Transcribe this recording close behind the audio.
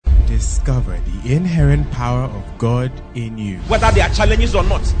Discover the inherent power of God in you. Whether there are challenges or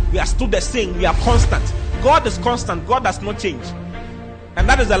not, we are still the same. We are constant. God is constant. God does not change. And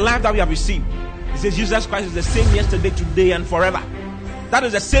that is the life that we have received. It says Jesus Christ is the same yesterday, today, and forever. That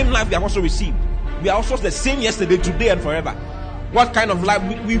is the same life we have also received. We are also the same yesterday, today, and forever. What kind of life?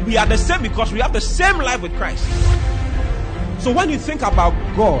 We are the same because we have the same life with Christ. So when you think about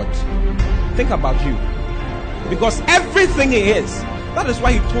God, think about you. Because everything He is, that is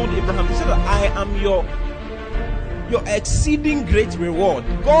why He told Abraham, He said, I am your exceeding great reward.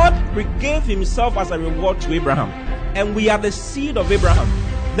 God gave Himself as a reward to Abraham. And we are the seed of Abraham.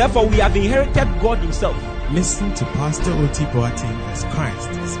 Therefore, we have inherited God Himself. Listen to Pastor O.T. Boateng as Christ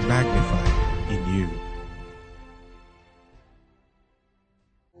is magnified in you.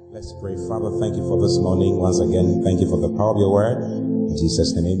 Let's pray. Father, thank you for this morning. Once again, thank you for the power of your word. In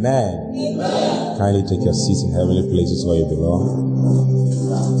Jesus' name, amen. Amen. Kindly take your seats in heavenly places where you belong.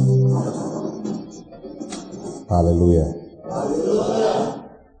 Hallelujah. Hallelujah.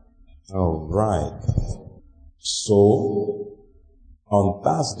 All right. So, on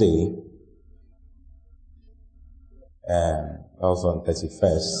Thursday, also on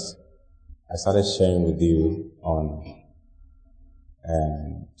 31st, I started sharing with you on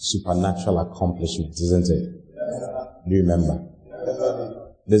supernatural accomplishments, isn't it? Do you remember?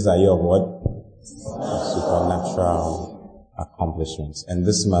 This is a year of what? Supernatural accomplishments. And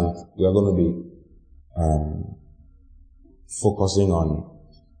this month, we are going to be focusing on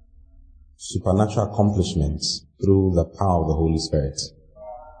supernatural accomplishments through the power of the Holy Spirit.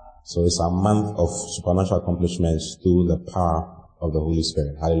 So it's a month of supernatural accomplishments through the power of the Holy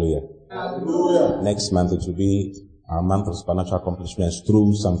Spirit. Hallelujah. Hallelujah. Next month it will be our month of supernatural accomplishments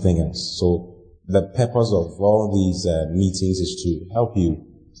through something else. So the purpose of all these meetings is to help you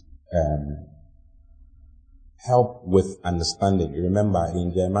help with understanding. You remember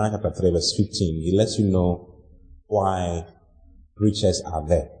in Jeremiah chapter 3 verse 15, He lets you know why preachers are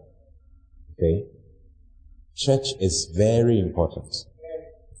there. Okay? Church is very important.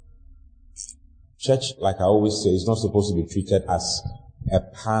 Church, like I always say, is not supposed to be treated as a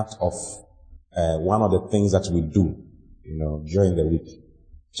part of one of the things that we do, during the week.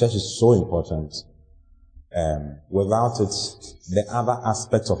 Church is so important. Without it, the other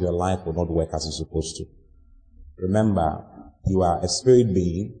aspects of your life will not work as it's supposed to. Remember, you are a spirit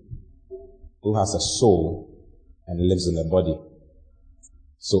being who has a soul and lives in a body.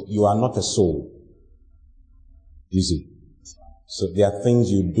 So you are not a soul. You see. So there are things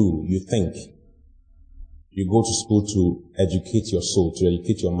you do, you think. You go to school to educate your soul, to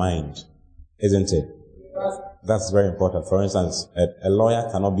educate your mind, isn't it? That's very important. For instance, a lawyer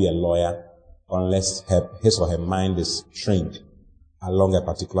cannot be a lawyer unless his or her mind is trained along a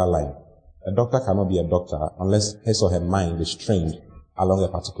particular line. A doctor cannot be a doctor unless his or her mind is trained along a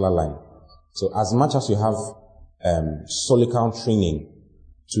particular line. So as much as you have solical training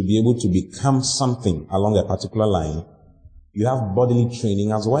to be able to become something along a particular line, you have bodily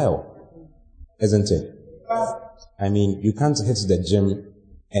training as well, isn't it? I mean, you can't hit the gym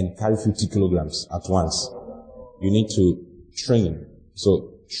and carry 50 kilograms at once. You need to train.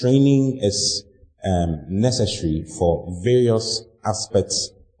 So training is necessary for various aspects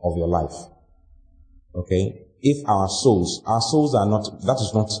of your life. Okay? If our souls are not, that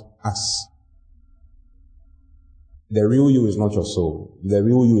is not us. The real you is not your soul. The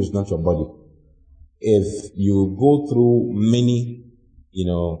real you is not your body. If you go through many,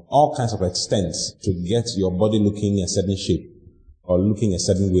 all kinds of extents to get your body looking a certain shape or looking a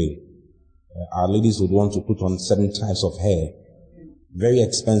certain way, our ladies would want to put on certain types of hair, very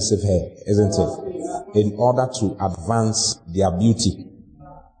expensive hair, isn't it? In order to advance their beauty.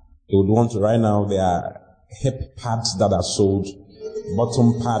 They would want to, right now, there are hip pads that are sold,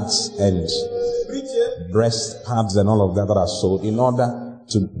 bottom pads and breast pads and all of that are sold in order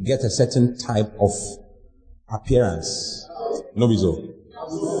to get a certain type of appearance. No, Bizo.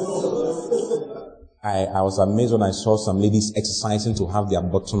 I was amazed when I saw some ladies exercising to have their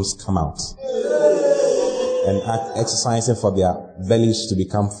bottoms come out and exercising for their bellies to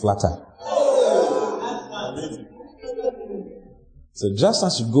become flatter. So just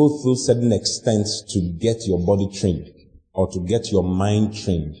as you go through certain extents to get your body trained or to get your mind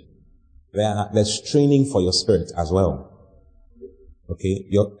trained, there's training for your spirit as well. Okay?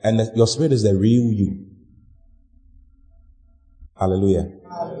 Your spirit is the real you. Hallelujah.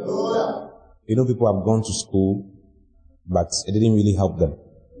 Hallelujah. People have gone to school, but it didn't really help them.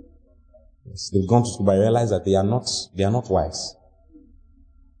 Yes, they've gone to school, but I realize that they are not wise.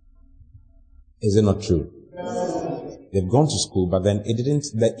 Is it not true? They've gone to school, but then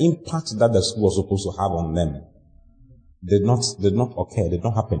the impact that the school was supposed to have on them did not occur, did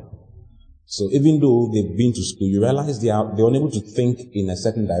not happen. So even though they've been to school, you realize they're unable to think in a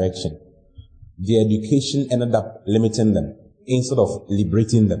certain direction. Their education ended up limiting them instead of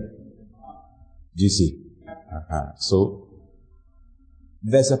liberating them. Do you see? So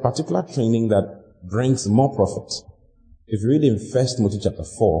there's a particular training that brings more profit. If you read in 1 Timothy chapter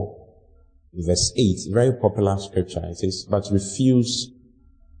 4, verse 8, very popular scripture, it says, but refuse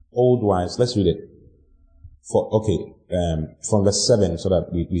old wives. Let's read it. From verse 7, so that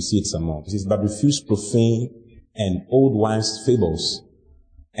we see it some more. It says, but refuse profane and old wives' fables,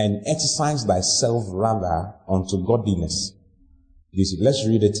 and exercise thyself rather unto godliness. You see, let's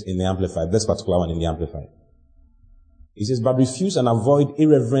read it in the Amplified, this particular one in the Amplified. It says, but refuse and avoid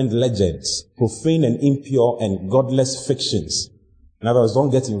irreverent legends, profane and impure and godless fictions. In other words, don't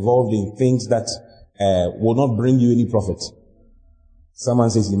get involved in things that will not bring you any profit.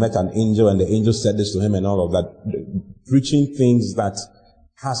 Someone says he met an angel and the angel said this to him and all of that. Preaching things that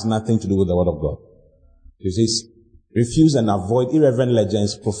has nothing to do with the word of God. He says, refuse and avoid irreverent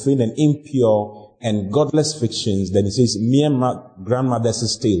legends, profane and impure and godless fictions. Then he says, mere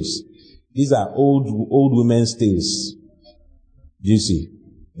grandmothers' tales. These are old women's tales. You see.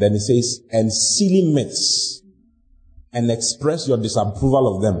 Then he says, and silly myths, and express your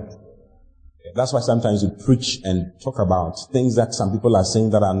disapproval of them. That's why sometimes you preach and talk about things that some people are saying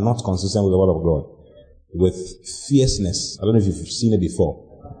that are not consistent with the word of God, with fierceness. I don't know if you've seen it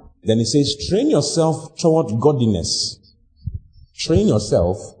before. Then he says, train yourself toward godliness. Train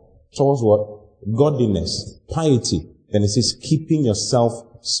yourself towards what? Godliness, piety. Then he says, keeping yourself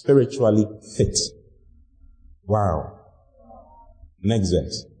spiritually fit. Wow. Next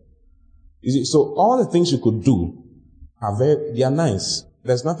verse. You see, so all the things you could do they are nice.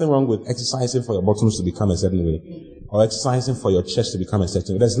 There's nothing wrong with exercising for your bottoms to become a certain way, or exercising for your chest to become a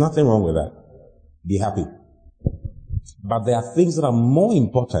certain way. There's nothing wrong with that. Be happy. But there are things that are more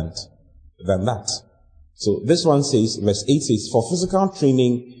important than that. So this one says, verse 8 says, for physical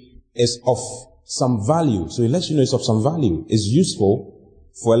training is of some value. So it lets you know it's of some value. It's useful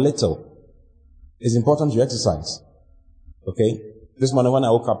for a little. It's important you exercise. Okay? This morning when I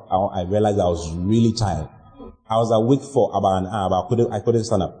woke up, I realized I was really tired. I was awake for about an hour, but I couldn't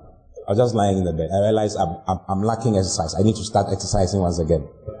stand up. I was just lying in the bed. I realized I'm lacking exercise. I need to start exercising once again.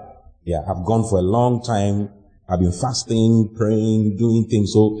 Yeah, I've gone for a long time. I've been fasting, praying, doing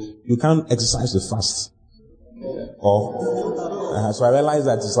things. So you can't exercise with fast. So I realized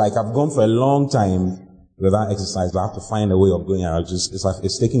that it's like I've gone for a long time without exercise. I have to find a way of going around.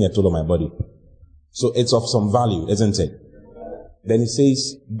 It's taking a toll on my body. So it's of some value, isn't it? Then it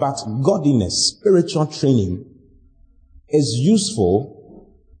says, but godliness, spiritual training, is useful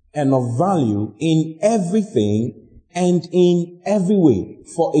and of value in everything and in every way,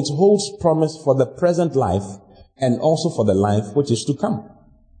 for it holds promise for the present life and also for the life which is to come.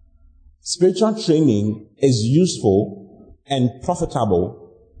 Spiritual training is useful and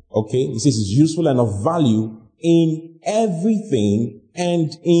profitable. Okay? It says it's useful and of value in everything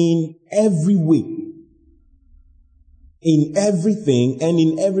and in every way. In everything and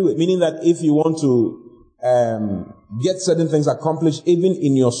in every way. Meaning that if you want to get certain things accomplished, even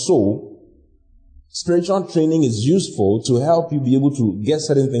in your soul, spiritual training is useful to help you be able to get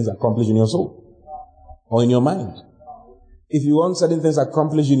certain things accomplished in your soul or in your mind. If you want certain things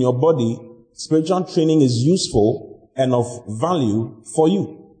accomplished in your body, spiritual training is useful and of value for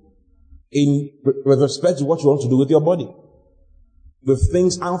you with respect to what you want to do with your body, with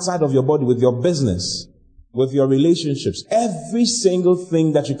things outside of your body, with your business, with your relationships. Every single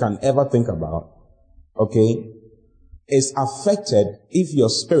thing that you can ever think about, okay, is affected if your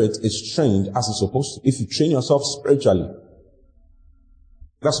spirit is trained as it's supposed to. If you train yourself spiritually.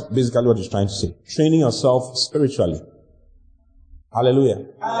 That's basically what he's trying to say. Training yourself spiritually. Hallelujah.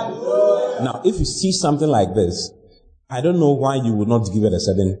 Hallelujah. Now, if you see something like this, I don't know why you would not give it a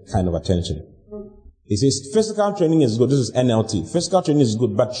certain kind of attention. He says physical training is good. This is NLT. Physical training is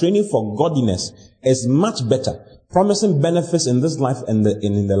good, but training for godliness is much better, promising benefits in this life and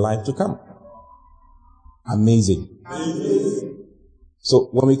in the life to come. Amazing. So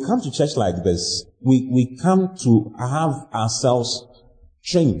when we come to church like this, we come to have ourselves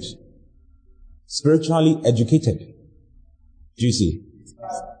trained, spiritually educated. Do you see?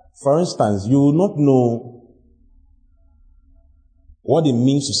 For instance, you will not know what it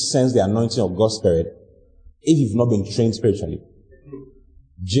means to sense the anointing of God's Spirit if you've not been trained spiritually.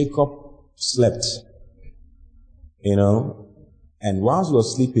 Jacob slept, and whilst he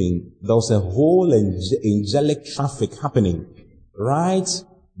was sleeping, there was a whole angelic traffic happening right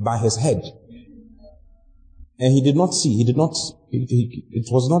by his head. And he did not see, it didn't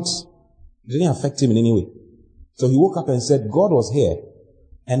affect him in any way. So he woke up and said, God was here,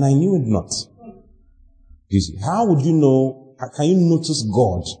 and I knew it not. You see, how would you know, how can you notice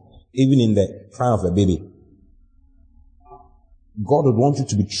God even in the cry of a baby? God would want you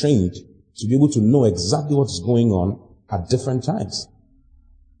to be trained to be able to know exactly what is going on at different times,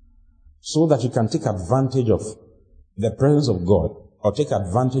 so that you can take advantage of the presence of God, or take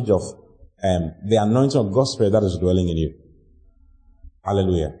advantage of the anointing of God's Spirit that is dwelling in you.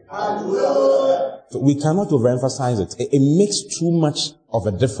 Hallelujah. Hallelujah. So we cannot overemphasize it. It makes too much of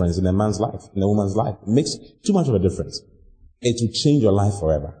a difference in a man's life, in a woman's life. It makes too much of a difference. It will change your life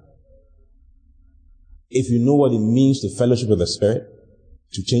forever. If you know what it means to fellowship with the Spirit,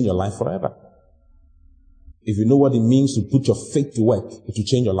 to change your life forever. If you know what it means to put your faith to work, it will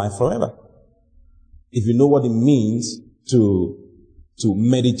change your life forever. If you know what it means to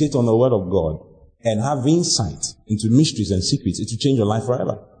meditate on the Word of God and have insight into mysteries and secrets, it will change your life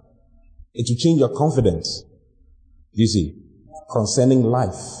forever. It will change your confidence, you see, concerning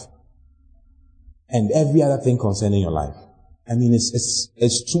life and every other thing concerning your life. I mean,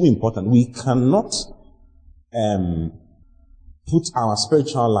 it's too important. We cannot put our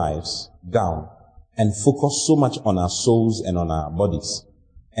spiritual lives down and focus so much on our souls and on our bodies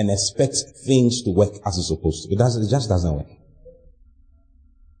and expect things to work as it's supposed to. It just doesn't work.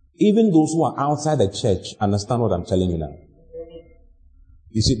 Even those who are outside the church understand what I'm telling you now.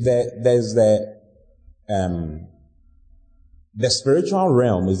 You see, there's the spiritual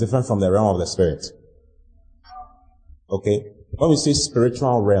realm is different from the realm of the spirit. Okay? When we say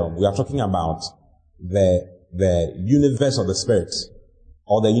spiritual realm, we are talking about the universe of the spirit,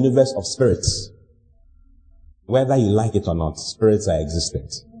 or the universe of spirits. Whether you like it or not, spirits are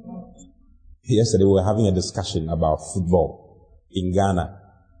existent. Yesterday we were having a discussion about football in Ghana,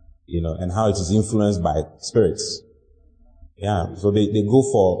 and how it is influenced by spirits. Yeah, so they go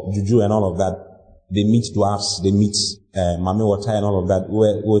for juju and all of that. They meet dwarfs, they meet Mame Water and all of that.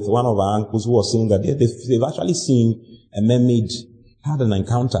 With one of our uncles who was saying that they've actually seen a mermaid had an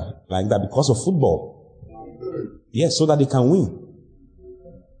encounter like that because of football. Yes, so that they can win.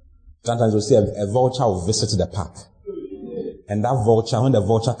 Sometimes you'll see a vulture will visit the park. And that vulture, when the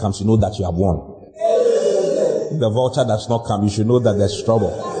vulture comes, you know that you have won. If the vulture does not come, you should know that there's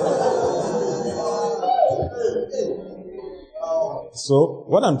trouble. So,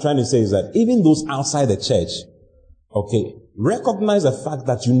 what I'm trying to say is that even those outside the church, okay, recognize the fact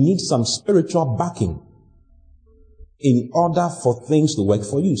that you need some spiritual backing in order for things to work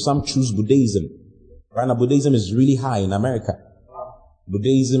for you. Some choose Buddhism. Right now, Buddhism is really high in America.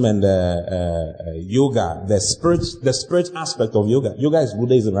 Buddhism and yoga, the spirit aspect of yoga. Yoga is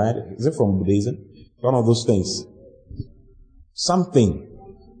Buddhism, right? Is it from Buddhism? One of those things. Something.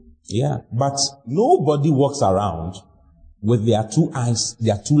 Yeah. But nobody walks around with their 2 eyes,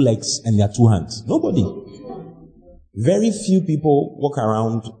 their 2 legs, and their 2 hands. Nobody. Very few people walk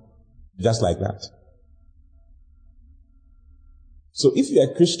around just like that. So if you're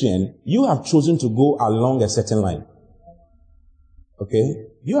a Christian, you have chosen to go along a certain line. Okay?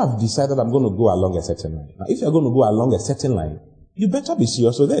 You have decided I'm going to go along a certain line. Now, if you're going to go along a certain line, you better be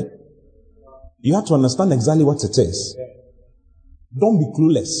serious with it. You have to understand exactly what it is. Don't be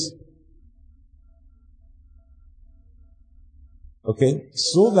clueless. Okay?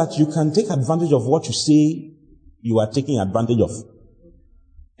 So that you can take advantage of what you say you are taking advantage of.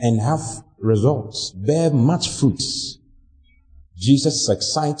 And have results. Bear much fruits. Jesus is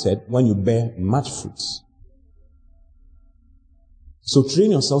excited when you bear much fruits. So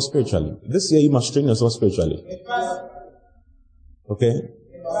train yourself spiritually. This year you must train yourself spiritually. Okay?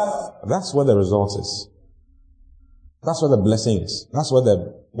 That's where the result is. That's where the blessing is. That's where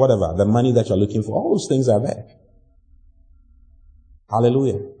the money that you're looking for, all those things are there.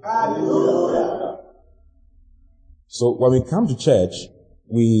 Hallelujah. Hallelujah. So when we come to church,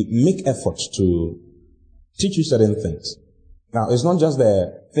 we make efforts to teach you certain things. Now, it's not just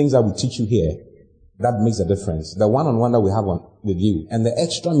the things that we teach you here that makes a difference. The one-on-one that we have with you and the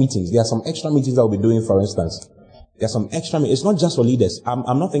extra meetings. There are some extra meetings that we'll be doing, for instance. There are some extra meetings. It's not just for leaders.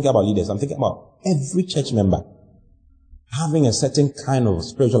 I'm not thinking about leaders. I'm thinking about every church member having a certain kind of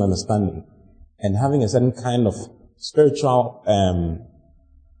spiritual understanding and having a certain kind of spiritual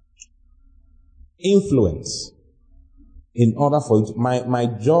influence in order for you to, my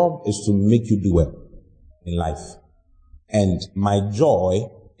job is to make you do well in life. And my joy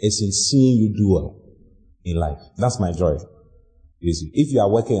is in seeing you do well in life. That's my joy. You see, if you are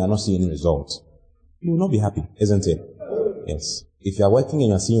working and not seeing results, you will not be happy, isn't it? Yes. If you are working and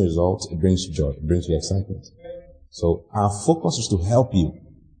you are seeing results, it brings you joy. It brings you excitement. So our focus is to help you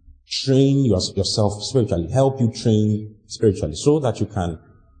train yourself spiritually. Help you train spiritually so that you can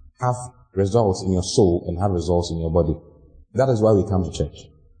have results in your soul and have results in your body. That is why we come to church.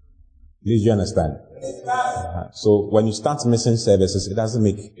 Did you understand? So when you start missing services,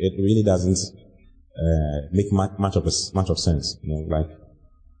 it really doesn't make much of sense. Like,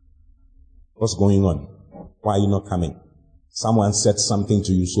 what's going on? Why are you not coming? Someone said something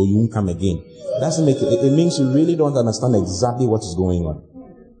to you, so you won't come again. It means you really don't understand exactly what is going on.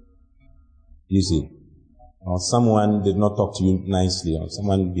 You see? Or someone did not talk to you nicely, or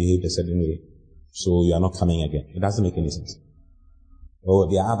someone behaved a certain way, so you are not coming again. It doesn't make any sense. Or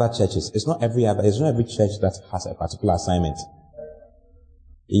there are other churches. It's not every church that has a particular assignment.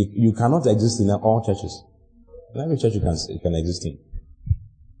 You cannot exist in all churches. In every church you can exist in.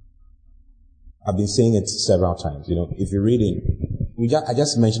 I've been saying it several times. If you read I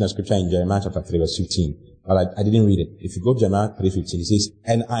just mentioned a scripture in Jeremiah chapter 3 verse 15, but I didn't read it. If you go to Jeremiah 3:15, it says,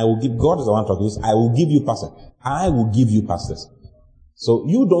 and I will give, God is the one talking, I will give you pastors. I will give you pastors. So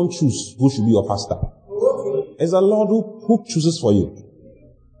you don't choose who should be your pastor. It's the Lord who chooses for you.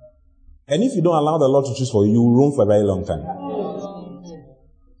 And if you don't allow the Lord to choose for you, you will roam for a very long time.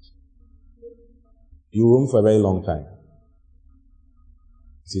 You roam for a very long time.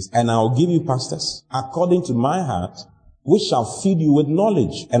 It says, and I will give you pastors according to my heart, which shall feed you with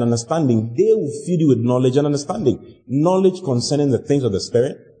knowledge and understanding. They will feed you with knowledge and understanding. Knowledge concerning the things of the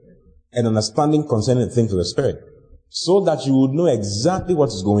Spirit and understanding concerning the things of the Spirit. So that you would know exactly what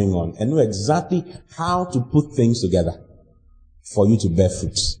is going on and know exactly how to put things together for you to bear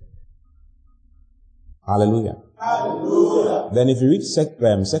fruits. Hallelujah. Hallelujah. Then if you read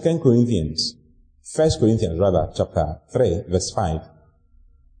 1 Corinthians chapter 3, verse 5,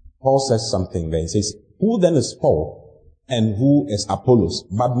 Paul says something there. He says, who then is Paul and who is Apollos,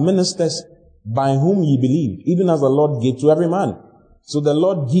 but ministers by whom ye believed, even as the Lord gave to every man. So the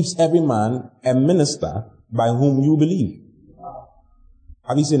Lord gives every man a minister by whom you believe.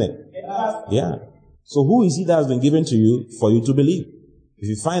 Have you seen it? Yeah. So who is he that has been given to you for you to believe? If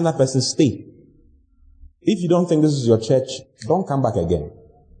you find that person, stay. If you don't think this is your church, don't come back again.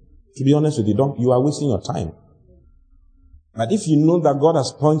 To be honest with you, you are wasting your time. But if you know that God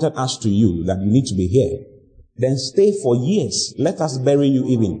has pointed us to you, that you need to be here, then stay for years. Let us bury you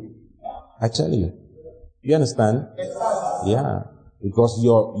even. I tell you. You understand? Yeah. Because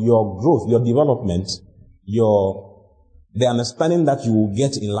your growth, your development, the understanding that you will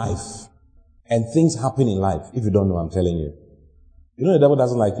get in life, and things happen in life, if you don't know, I'm telling you. You know the devil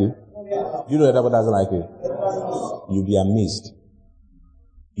doesn't like you? You know the devil doesn't like you? You'll be amazed.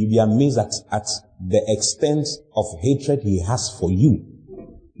 You'll be amazed at the extent of hatred he has for you.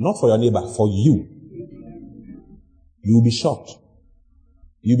 Not for your neighbor, for you. You'll be shocked.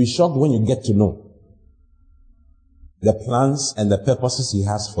 You'll be shocked when you get to know the plans and the purposes he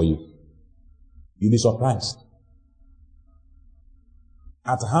has for you. You'll be surprised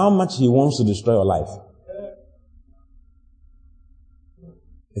at how much he wants to destroy your life.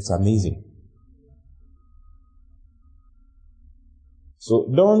 It's amazing. So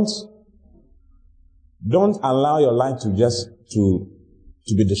don't allow your life to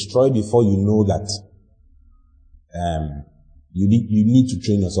be destroyed before you know that you need to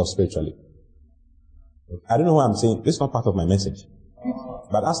train yourself spiritually. I don't know what I'm saying. This is not part of my message.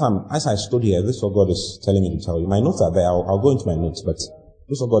 But as I stood here, this is what God is telling me to tell you. My notes are there. I'll go into my notes, but this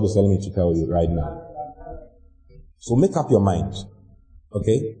is what God is telling me to tell you right now. So make up your mind.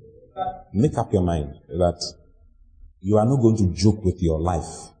 Okay? Make up your mind that you are not going to joke with your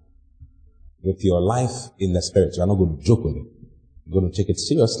life. With your life in the Spirit. You are not going to joke with it. You're going to take it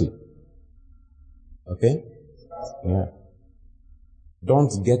seriously. Okay? Yeah.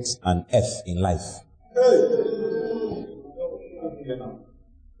 Don't get an F in life.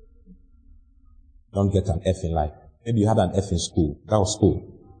 Don't get an F in life. Maybe you had an F in school. That was school.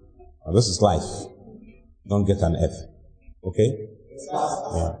 Now this is life. Don't get an F. Okay?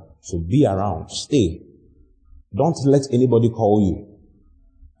 Yeah. So be around. Stay. Don't let anybody call you.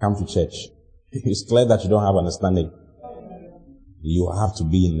 Come to church. It's clear that you don't have understanding. You have to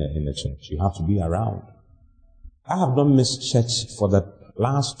be in the church. You have to be around. I have not missed church for the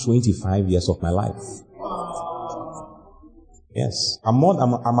last 25 years of my life. Yes. I'm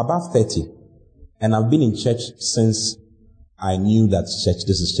above 30. And I've been in church since I knew that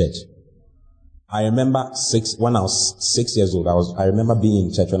this is church. I remember when I was 6 years old. I remember being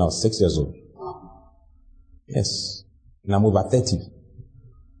in church when I was 6 years old. Yes. And I'm over 30.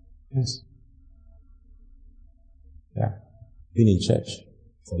 Yes. Yeah. Been in church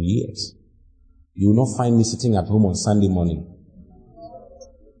for years. You will not find me sitting at home on Sunday morning.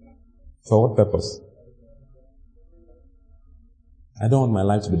 For what purpose? I don't want my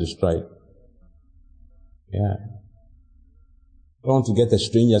life to be destroyed. Yeah. I don't want to get a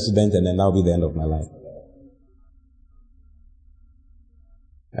strange accident and then that'll be the end of my life.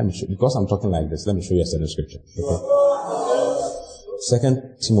 Let me show, because I'm talking like this, let me show you a certain scripture. Okay. 2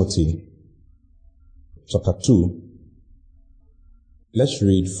 Timothy chapter 2. Let's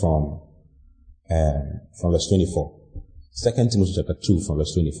read from verse 24. 2 Timothy chapter 2 from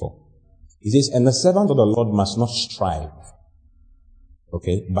verse 24. It says, and the servant of the Lord must not strive,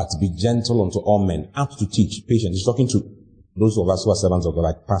 okay, but be gentle unto all men, apt to teach, patient. He's talking to those of us who are servants of God,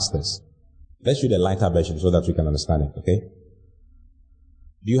 like pastors. Let's read a lighter version so that we can understand it, okay?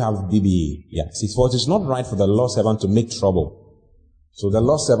 Do you have BBE? Yeah. It says, for it is not right for the Lord's servant to make trouble. So the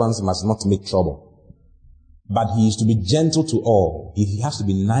Lord's servants must not make trouble. But he is to be gentle to all. He has to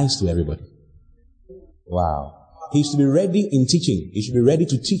be nice to everybody. Wow. He is to be ready in teaching. He should be ready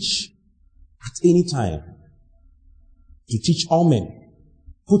to teach at any time. To teach all men.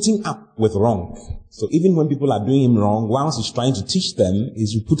 Putting up with wrong. So even when people are doing him wrong, whilst he's trying to teach them, he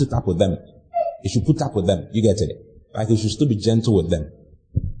should put it up with them. He should put up with them. You get it? Like he should still be gentle with them.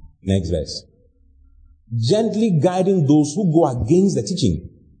 Next verse. Gently guiding those who go against the teaching.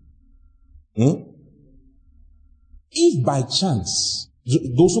 If by chance,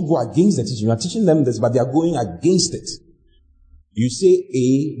 those who go against the teaching, you are teaching them this, but they are going against it. You say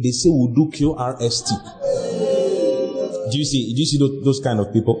A, they say we'll do QRST. Do you see those kind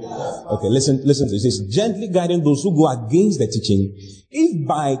of people? Okay, listen to this. It says, gently guiding those who go against the teaching, if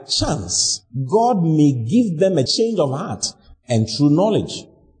by chance God may give them a change of heart and true knowledge.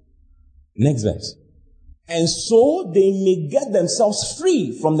 Next verse. And so they may get themselves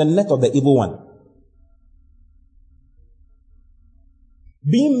free from the net of the evil one.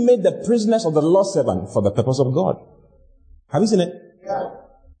 Being made the prisoners of the Lord's servant for the purpose of God. Have you seen it? Yeah.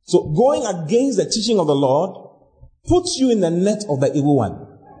 So going against the teaching of the Lord puts you in the net of the evil one.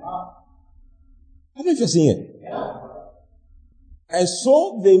 I don't know if you're seeing it. Yeah. And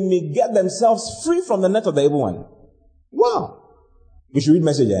so they may get themselves free from the net of the evil one. Wow. We should read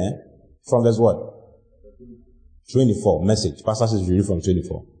message, from verse what? 24. Message. Pastor says you read from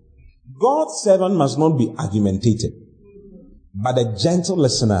 24. God's servant must not be argumentative, but a gentle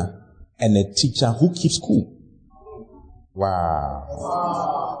listener and a teacher who keeps cool.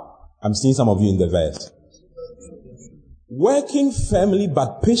 Wow. I'm seeing some of you in the verse. Working firmly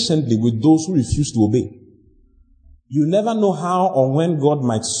but patiently with those who refuse to obey. You never know how or when God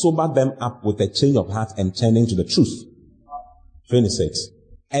might sober them up with a change of heart and turning to the truth. 26.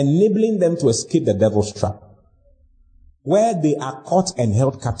 Enabling them to escape the devil's trap, where they are caught and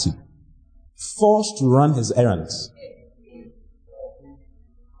held captive, forced to run his errands.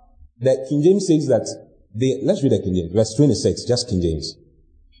 The King James says that let's read the King James, verse 26, just King James.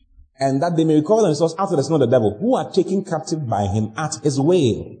 And that they may recover themselves after the snare of the devil, who are taken captive by him at his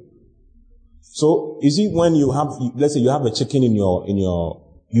will. So, you see, when you have, let's say you have a chicken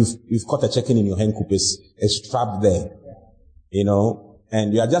you've caught a chicken in your hen coop, it's trapped there,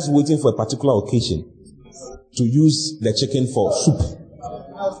 and you are just waiting for a particular occasion to use the chicken for soup.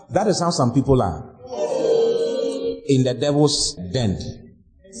 That is how some people are in the devil's den.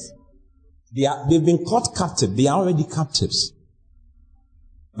 They've been caught captive. They are already captives.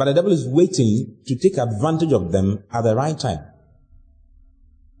 But the devil is waiting to take advantage of them at the right time.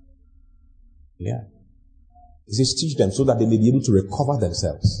 Yeah. He says, teach them so that they may be able to recover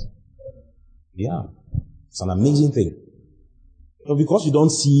themselves. Yeah. It's an amazing thing. So because you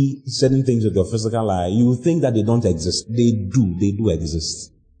don't see certain things with your physical eye, you think that they don't exist. They do. They do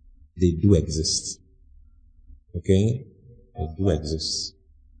exist. They do exist. Okay? They do exist.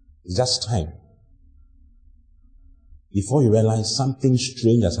 It's just time. Before you realize something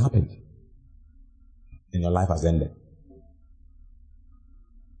strange has happened and your life has ended.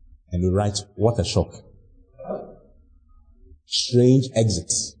 And you write, what a shock. Strange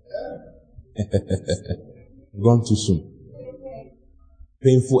exit. Gone too soon.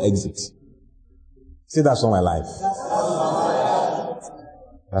 Painful exit. Say that's not my life.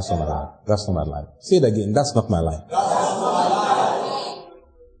 That's not my life. That's not my life. Say it again. That's not my life.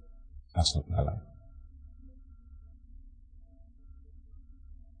 That's not my life.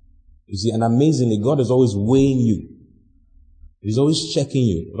 You see, and amazingly, God is always weighing you. He's always checking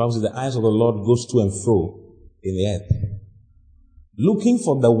you. The Bible says the eyes of the Lord goes to and fro in the earth, looking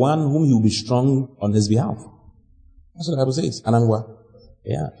for the one whom he will be strong on his behalf. That's what the Bible says. Ananwa.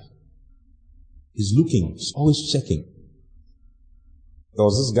 Yeah. He's looking. He's always checking. There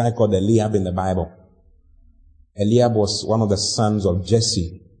was this guy called Eliab in the Bible. Eliab was one of the sons of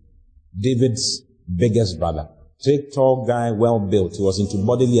Jesse, David's biggest brother. Big, tall guy, well built. He was into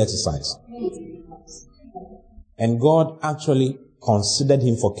bodily exercise. And God actually considered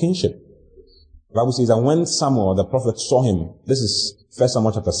him for kingship. The Bible says that when Samuel, the prophet, saw him, this is 1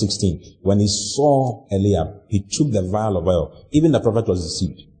 Samuel chapter 16. When he saw Eliab, he took the vial of oil. Even the prophet was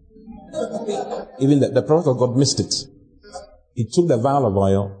deceived. Even the prophet of God missed it. He took the vial of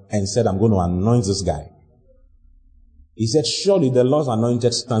oil and said, I'm going to anoint this guy. He said, surely the Lord's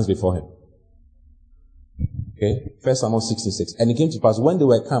anointed stands before him. Okay? 1 Samuel 16:6. And it came to pass when they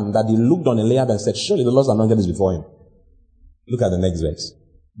were come that he looked on Eliab and said, surely the Lord's anointed is before him. Look at the next verse.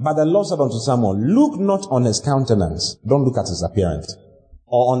 But the Lord said unto Samuel, look not on his countenance. Don't look at his appearance.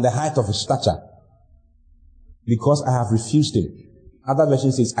 Or on the height of his stature. Because I have refused him. Other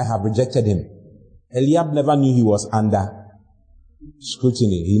version says, I have rejected him. Eliab never knew he was under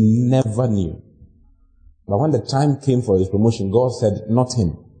scrutiny. He never knew. But when the time came for his promotion, God said, not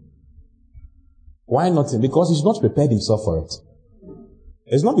him. Why not him? Because he's not prepared himself for it.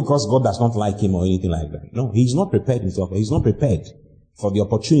 It's not because God does not like him or anything like that. No, he's not prepared himself. He's not prepared for the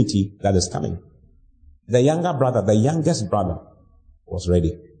opportunity that is coming. The younger brother, the youngest brother, was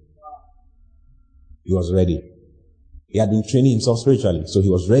ready. He was ready. He had been training himself spiritually, so he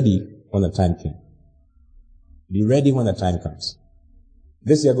was ready when the time came. Be ready when the time comes.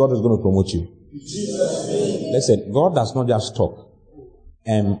 This year God is going to promote you. Listen, God does not just talk.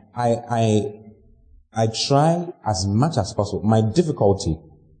 I try as much as possible. My difficulty,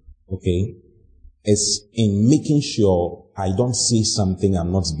 okay, is in making sure I don't say something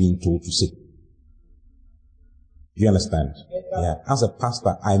I'm not being told to say. Do you understand? Yeah. As a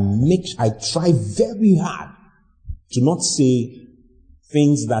pastor, I try very hard to not say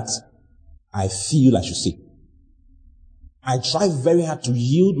things that I feel I should say. I try very hard to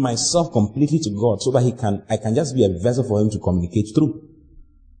yield myself completely to God so that I can just be a vessel for him to communicate through.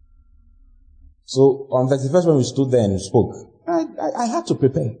 So on 31st when we stood there and spoke, I had to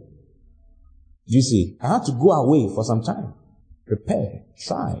prepare. Do you see? I had to go away for some time. Prepare,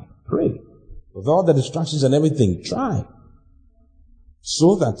 try, pray. With all the distractions and everything, try.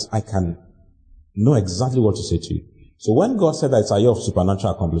 So that I can know exactly what to say to you. So when God said that it's a year of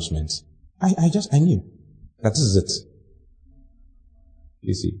supernatural accomplishments, I knew that this is it.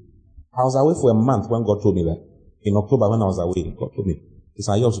 You see, I was away for a month when God told me that. In October when I was away, God told me. It's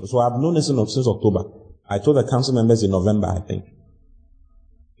a year. So I've known this since October. I told the council members in November, I think.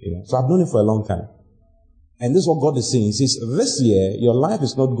 Yeah. So I've known it for a long time. And this is what God is saying. He says, this year, your life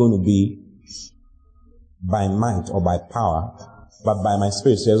is not going to be by might or by power, but by my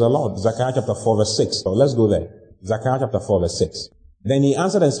spirit, says the Lord. Zechariah chapter 4 verse 6. So let's go there. Zechariah chapter 4 verse 6. Then he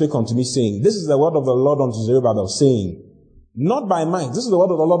answered and spake unto me, saying, this is the word of the Lord unto Zerubbabel, saying, not by might. This is the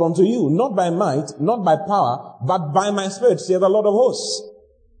word of the Lord unto you. Not by might, not by power, but by my spirit, saith the Lord of hosts.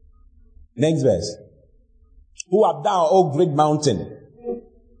 Next verse. Who art thou, O great mountain?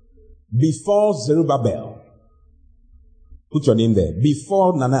 Before Zerubbabel. Put your name there.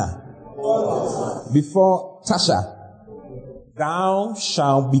 Before Nana. Before Tasha. Thou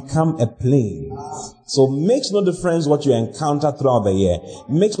shalt become a plain. So makes no difference what you encounter throughout the year.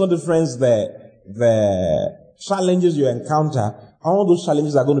 Makes no difference the challenges you encounter. All those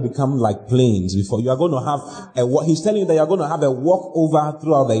challenges are going to become like plains before you are going to have he's telling you that you're going to have a walkover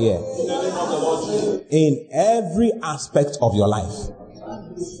throughout the year. In every aspect of your life.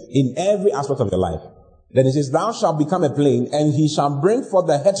 In every aspect of your life. Then it says, thou shalt become a plain, and he shall bring forth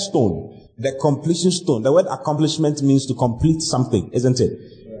the headstone, the completion stone. The word accomplishment means to complete something, isn't it?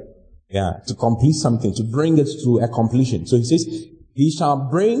 Yeah, to complete something, to bring it to a completion. So he says, he shall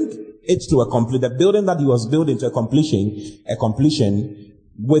bring it to a complete, the building that he was building to a completion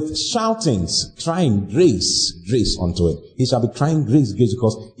with shoutings, crying grace unto it. He shall be crying grace,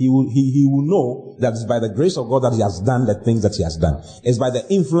 because he will know that it's by the grace of God that he has done the things that he has done. It's by the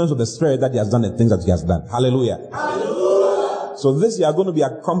influence of the Spirit that he has done the things that he has done. Hallelujah. Hallelujah. So this year are going to be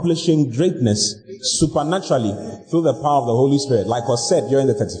accomplishing greatness supernaturally through the power of the Holy Spirit, like was said during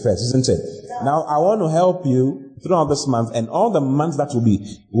the 31st, isn't it? Now I want to help you throughout this month and all the months that will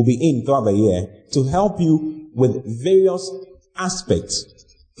be in throughout the year, to help you with various aspects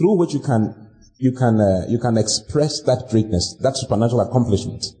through which you can express that greatness, that supernatural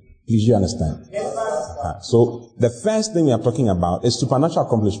accomplishment. Please, you understand? So the first thing we are talking about is supernatural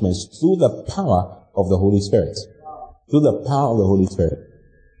accomplishments through the power of the Holy Spirit. Through the power of the Holy Spirit.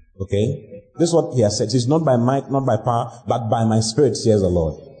 Okay? This is what he has said. It's not by might, not by power, but by my spirit, says the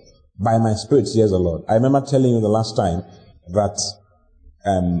Lord. By my spirit, says the Lord. I remember telling you the last time that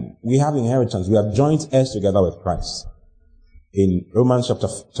we have inheritance. We have joint heirs together with Christ. In Romans chapter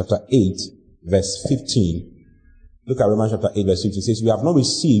 8, verse 15. Look at Romans chapter 8, verse 15. It says, we have not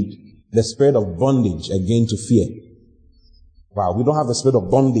received the spirit of bondage again to fear. Wow, we don't have the spirit of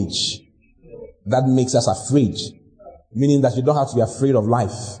bondage that makes us afraid. Meaning that you don't have to be afraid of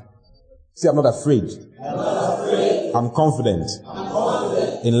life. See, I'm not afraid. I'm confident.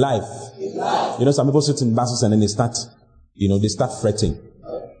 in life. You know, some people sit in buses and then they start fretting.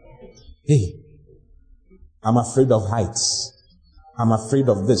 Hey, I'm afraid of heights. I'm afraid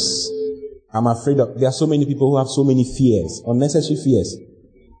of this. There are so many people who have so many fears, unnecessary fears.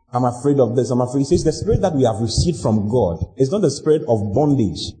 I'm afraid of this. I'm afraid. He says the spirit that we have received from God is not the spirit of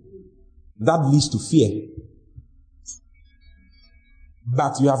bondage that leads to fear.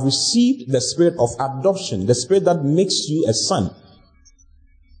 But you have received the spirit of adoption, the spirit that makes you a son.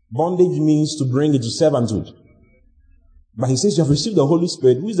 Bondage means to bring into servanthood. But he says you have received the Holy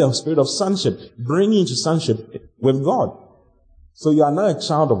Spirit, who is the spirit of sonship, bringing you into sonship with God. So you are now a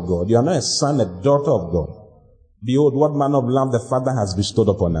child of God. You are now a son, a daughter of God. Behold, what manner of love the Father has bestowed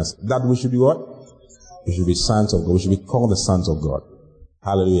upon us, that we should be what? We should be sons of God. We should be called the sons of God.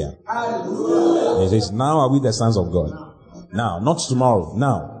 Hallelujah. Hallelujah. He says, now are we the sons of God? Now, not tomorrow,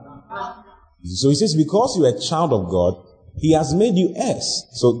 now. So he says, because you are a child of God, he has made you heirs.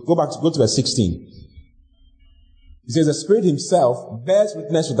 So go to verse 16. He says, the Spirit himself bears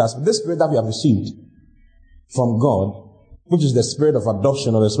witness with us. This Spirit that we have received from God, which is the Spirit of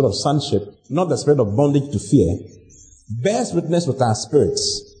adoption or the Spirit of sonship, not the Spirit of bondage to fear, bears witness with our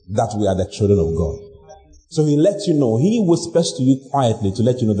spirits that we are the children of God. So he lets you know, he whispers to you quietly to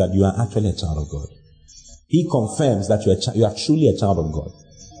let you know that you are actually a child of God. He confirms that you are truly a child of God.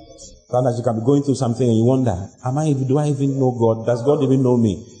 Sometimes you can be going through something and you wonder, do I even know God? Does God even know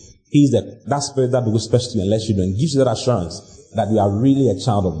me? He's that spirit that whispers to you and lets you know and gives you that assurance that you are really a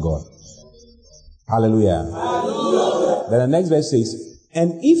child of God. Hallelujah. Hallelujah. Then the next verse says,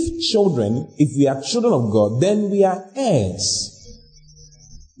 and if we are children of God, then we are heirs.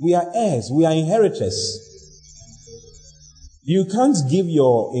 We are heirs. We are inheritors. You can't give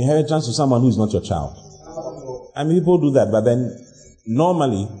your inheritance to someone who is not your child. I mean, people do that, but then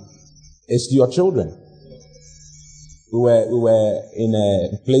normally it's to your children. We were in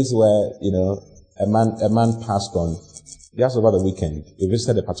a place where, a man passed on just over the weekend. We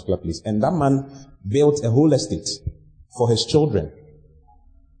visited a particular place, and that man built a whole estate for his children.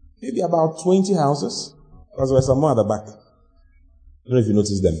 Maybe about 20 houses, because there were some more at the back. I don't know if you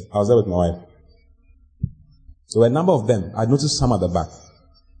noticed them. I was there with my wife. So a number of them, I noticed some at the back.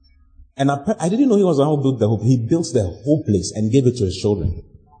 And I didn't know he was the one who built the whole. He built the whole place and gave it to his children.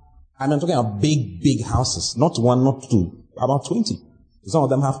 I mean, I'm talking about big, big houses. Not one, not two. About 20. Some of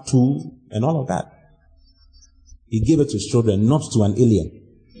them have 2 and all of that. He gave it to his children, not to an alien.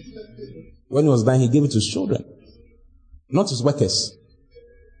 When he was dying, he gave it to his children. Not his workers.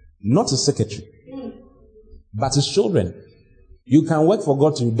 Not his secretary. But his children. You can work for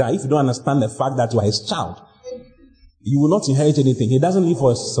God till you die if you don't understand the fact that you are his child. You will not inherit anything. He doesn't live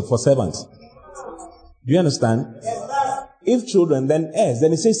for servants. Do you understand? If children, then heirs.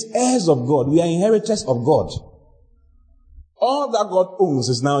 Then it says heirs of God. We are inheritors of God. All that God owns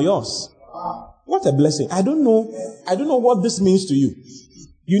is now yours. What a blessing. I don't know what this means to you.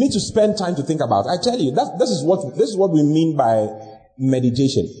 You need to spend time to think about it. I tell you, this is what we mean by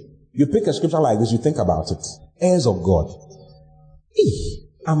meditation. You pick a scripture like this, you think about it. Heirs of God.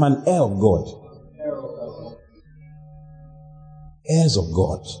 I'm an heir of God. Heirs of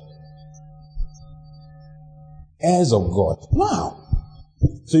God. Heirs of God. Wow.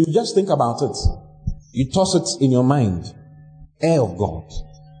 So you just think about it. You toss it in your mind. Heir of God.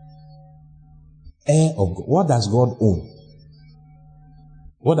 Heir of God. What does God own?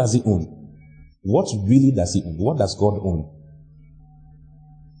 What does he own? What really does he own? What does God own?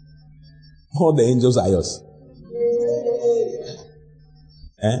 All the angels are yours.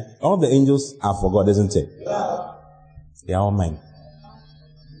 All the angels are for God, isn't it? They are all mine.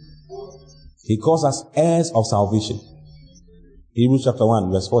 He calls us heirs of salvation. Hebrews chapter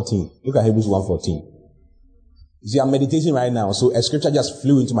 1, verse 14. Look at Hebrews 1:14. You see, I'm meditating right now, so a scripture just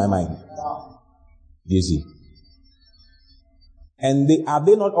flew into my mind. Do you see? And are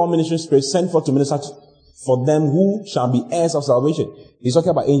they not all ministering spirits sent forth to minister for them who shall be heirs of salvation? He's talking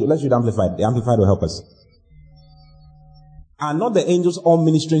about angels. Let's read Amplified. The Amplified will help us. Are not the angels all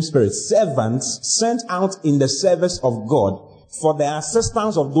ministering spirits, servants sent out in the service of God for the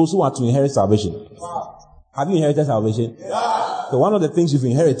assistance of those who are to inherit salvation? Have you inherited salvation? Yeah. So one of the things you've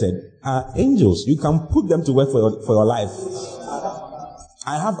inherited are angels. You can put them to work for your life.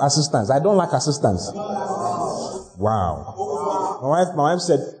 I have assistants. I don't like assistants. Wow. My wife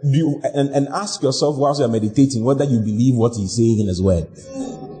said, and ask yourself whilst you're meditating whether you believe what he's saying in his word.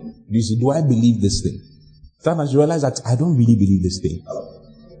 You see, do I believe this thing? Sometimes you realize that I don't really believe this thing.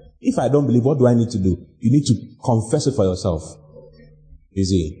 If I don't believe, what do I need to do? You need to confess it for yourself. You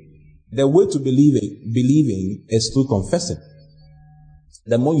see, the way to believing is through confessing.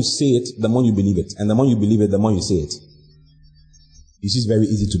 The more you say it, the more you believe it. And the more you believe it, the more you say it. This is very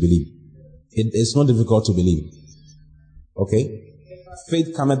easy to believe. It's not difficult to believe. Okay?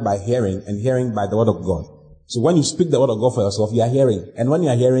 Faith cometh by hearing, and hearing by the word of God. So when you speak the word of God for yourself, you are hearing. And when you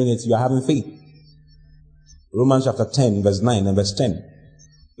are hearing it, you are having faith. Romans chapter 10, verse 9 and verse 10.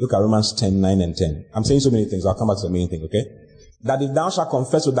 Look at Romans 10, 9 and 10. I'm saying so many things. I'll come back to the main thing, okay? That if thou shalt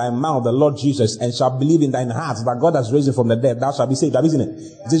confess with thy mouth the Lord Jesus, and shalt believe in thine heart that God has raised him from the dead, thou shalt be saved. Isn't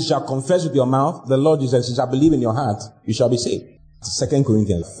it? This shall confess with your mouth the Lord Jesus, and shall believe in your heart, you shall be saved. 2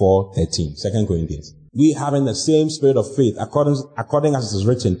 Corinthians 4:13. 2 Corinthians. We having the same spirit of faith, according as it is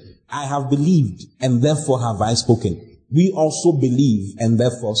written, I have believed, and therefore have I spoken. We also believe, and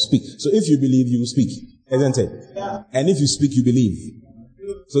therefore speak. So if you believe, you will speak. Isn't it? Yeah. And if you speak, you believe.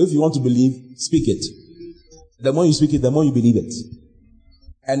 So if you want to believe, speak it. The more you speak it, the more you believe it.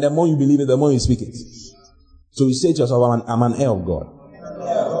 And the more you believe it, the more you speak it. So you say to yourself, I'm an heir of God.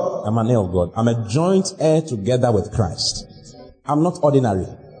 I'm an heir of God. I'm a joint heir together with Christ. I'm not ordinary.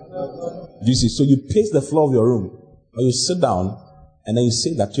 Do you see? So you pace the floor of your room, or you sit down, and then you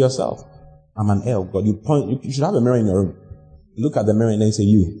say that to yourself. I'm an heir of God. You should have a mirror in your room. Look at the mirror and then say,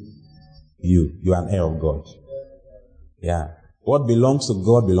 you are an heir of God. Yeah. What belongs to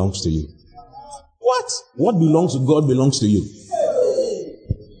God belongs to you. What belongs to God belongs to you.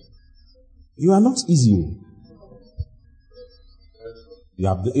 You are not easy. You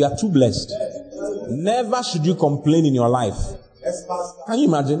are too blessed. Never should you complain in your life. Can you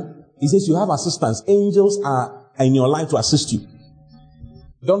imagine? He says you have assistants. Angels are in your life to assist you.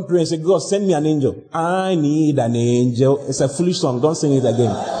 Don't pray and say, God, send me an angel. I need an angel. It's a foolish song. Don't sing it again.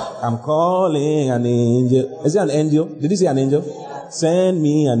 I'm calling an angel. Is it an angel? Did he say an angel? Send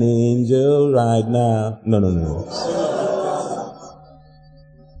me an angel right now. No.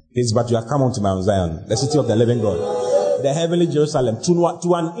 It's but you have come unto Mount Zion, the city of the living God, the heavenly Jerusalem,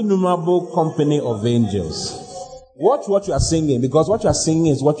 to an innumerable company of angels. Watch what you are singing, because what you are singing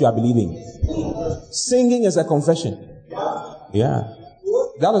is what you are believing. Singing is a confession. Yeah.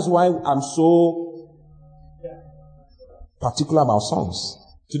 That is why I'm so particular about songs.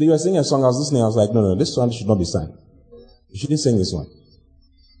 Today you were singing a song, I was listening, I was like, no, this song should not be sung. You shouldn't sing this one.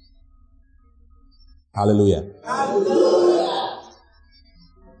 Hallelujah. Hallelujah.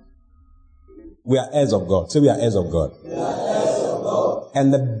 We are heirs of God. Say we are heirs of God. We are heirs of God.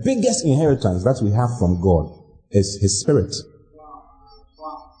 And the biggest inheritance that we have from God is His Spirit.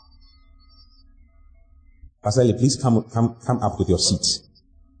 Pastor Lee, please come up with your seat.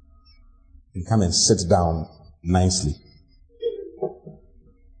 And come and sit down nicely.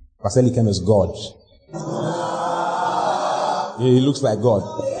 Pastor Lee came as God. He looks like God.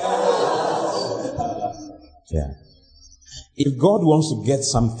 Yeah. If God wants to get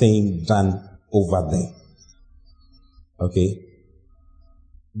something done over there, okay,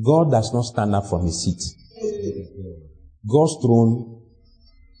 God does not stand up from His seat. God's throne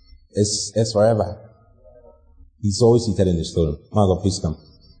is forever. He's always seated in His throne. My God, please come.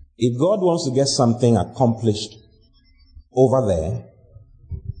 If God wants to get something accomplished over there,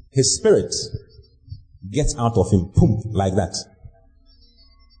 His Spirit gets out of Him, boom, like that.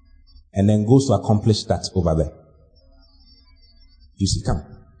 And then goes to accomplish that over there. You see, come.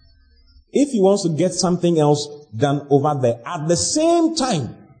 If He wants to get something else done over there at the same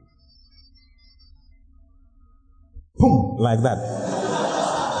time, boom, like that.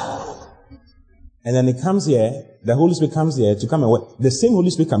 And then He comes here, the Holy Spirit comes here to come and work. The same Holy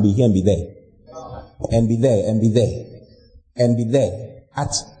Spirit can be here and be there. And be there, and be there. And be there.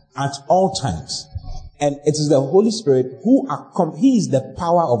 At all times. And it is the Holy Spirit who He is the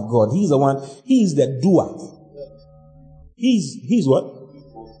power of God. He is the one, He is the doer. He's what?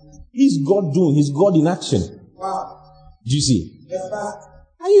 He's God doing. He's God in action. Do you see?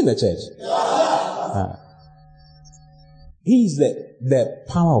 Are you in the church? He is the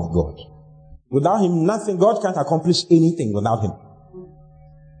power of God. Without Him, nothing. God can't accomplish anything without Him.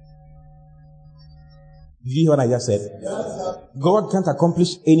 Did you hear what I just said? God can't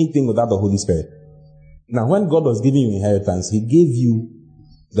accomplish anything without the Holy Spirit. Now, when God was giving you inheritance, He gave you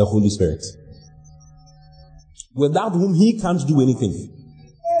the Holy Spirit, without whom He can't do anything.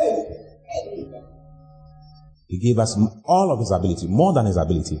 He gave us all of His ability, more than His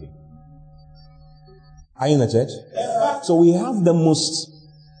ability. Are you in the church? So we have the most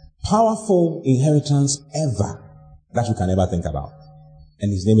powerful inheritance ever that you can ever think about.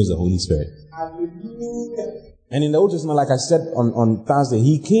 And His name is the Holy Spirit. And in the Old Testament, like I said on Thursday,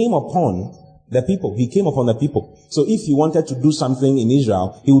 He came upon the people. He came upon the people. So if He wanted to do something in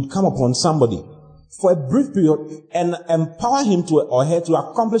Israel, He would come upon somebody for a brief period and empower him to or her to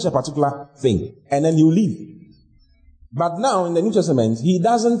accomplish a particular thing. And then He will leave. But now in the New Testament, He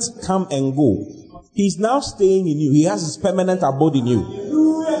doesn't come and go. He's now staying in you. He has his permanent abode in you.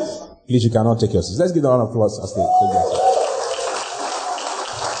 Please, you cannot take your seats. Let's give the round of applause as they take their seats.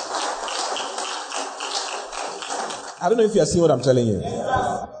 I don't know if you are seeing what I'm telling you.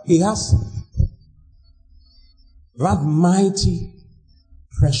 He has that mighty,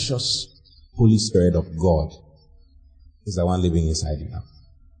 precious Holy Spirit of God is the one living inside you now.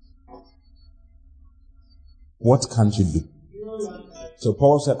 What can't you do? So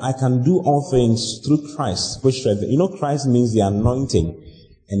Paul said, I can do all things through Christ, which strengthens. You know, Christ means the anointing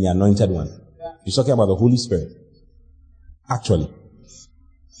and the anointed one. He's talking about the Holy Spirit. Actually.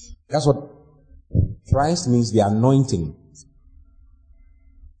 That's what Christ means, the anointing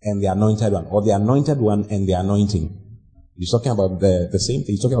and the anointed one, or the anointed one and the anointing. He's talking about the same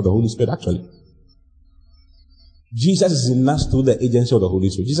thing. He's talking about the Holy Spirit, actually. Jesus is in us through the agency of the Holy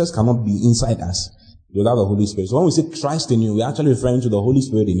Spirit. Jesus cannot be inside us without the Holy Spirit. So when we say Christ in you, we're actually referring to the Holy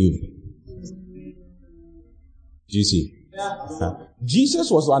Spirit in you. Do you see? Yeah. Jesus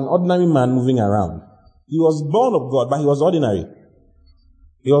was an ordinary man moving around. He was born of God, but he was ordinary.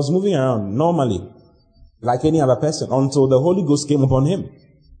 He was moving around normally, like any other person, until the Holy Ghost came upon him.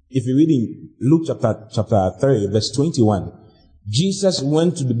 If you read in Luke chapter 3, verse 21, Jesus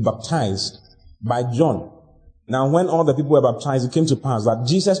went to be baptized by John. Now, when all the people were baptized, it came to pass that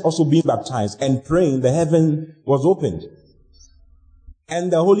Jesus also being baptized and praying, the heaven was opened.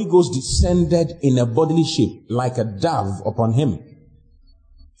 And the Holy Ghost descended in a bodily shape like a dove upon him.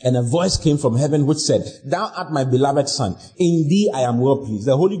 And a voice came from heaven which said, Thou art my beloved Son. In thee I am well pleased.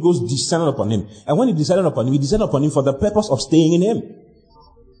 The Holy Ghost descended upon him. And when he descended upon him, he descended upon him for the purpose of staying in him.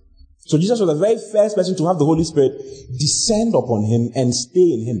 So Jesus was the very first person to have the Holy Spirit descend upon him and stay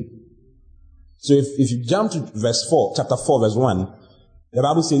in him. So if you jump to verse 4, chapter 4, verse 1, the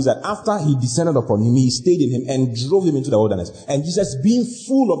Bible says that after he descended upon him, he stayed in him and drove him into the wilderness. And Jesus, being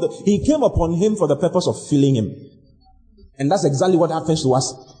full of he came upon him for the purpose of filling him. And that's exactly what happens to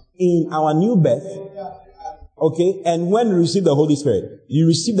us in our new birth. Okay? And when we receive the Holy Spirit, you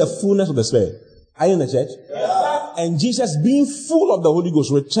receive the fullness of the Spirit. Are you in the church? Yeah. And Jesus, being full of the Holy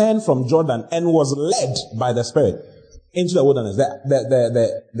Ghost, returned from Jordan and was led by the Spirit into the wilderness.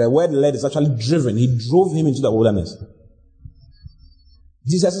 The word led is actually driven. He drove him into the wilderness.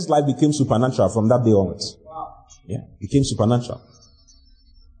 Jesus' life became supernatural from that day onwards. Yeah, became supernatural.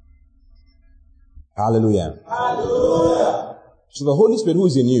 Hallelujah. Hallelujah. So the Holy Spirit who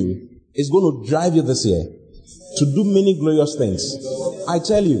is in you is going to drive you this year to do many glorious things. I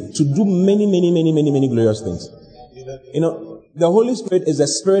tell you, to do many glorious things. You know, the Holy Spirit is a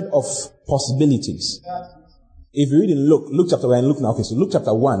spirit of possibilities. If you read in Luke chapter 1, Luke now, okay, so Luke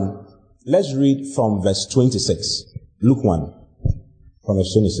chapter 1, let's read from verse 26. Luke 1, from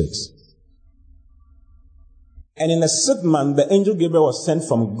verse 26. And in a certain man, the angel Gabriel was sent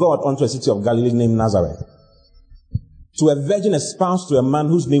from God unto a city of Galilee named Nazareth, to a virgin espoused to a man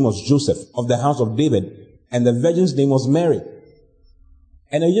whose name was Joseph, of the house of David, and the virgin's name was Mary.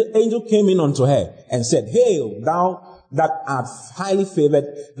 And an angel came in unto her and said, Hail, thou that art highly favored,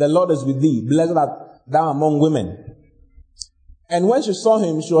 the Lord is with thee. Blessed art thou among women. And when she saw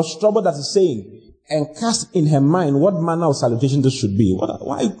him, she was troubled at his saying, and cast in her mind what manner of salutation this should be.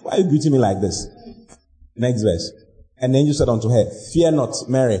 Why are you greeting me like this? Next verse. And the angel said unto her, Fear not,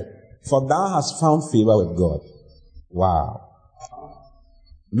 Mary, for thou hast found favor with God. Wow.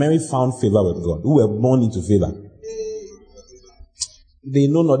 Mary found favor with God, who were born into favor. They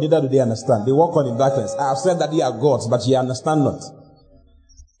know not, neither do they understand. They walk on in darkness. I have said that ye are gods, but ye understand not.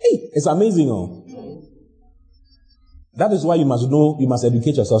 Hey, it's amazing, oh. That is why you must know, you must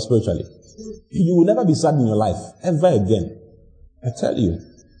educate yourself spiritually. You will never be sad in your life, ever again. I tell you.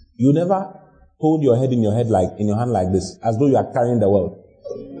 You will never hold your head in your hand like this, as though you are carrying the world.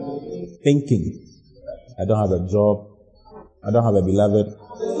 Thinking, I don't have a job, I don't have a beloved,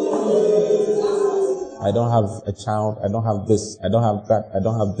 I don't have a child, I don't have this, I don't have that, I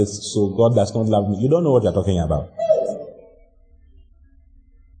don't have this, so God does not love me. You don't know what you're talking about.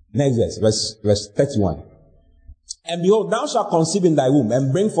 Next verse 31. And behold, thou shalt conceive in thy womb,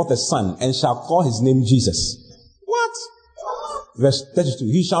 and bring forth a son, and shalt call his name Jesus. What? Verse 32.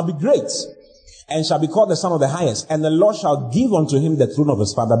 He shall be great, and shall be called the Son of the Highest, and the Lord shall give unto him the throne of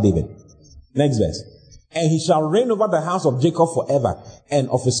his father David. Next verse. And he shall reign over the house of Jacob forever, and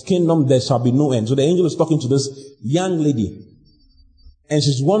of his kingdom there shall be no end. So the angel is talking to this young lady, and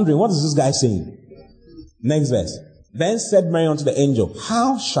she's wondering, what is this guy saying? Next verse. Then said Mary unto the angel,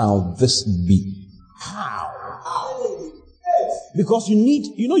 How shall this be? How? Because you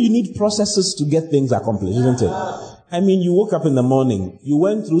need processes to get things accomplished, isn't it? I mean, you woke up in the morning, you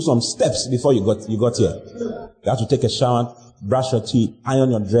went through some steps before you got here. You have to take a shower, brush your teeth,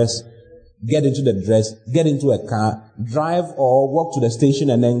 iron your dress, get into the dress, get into a car, drive or walk to the station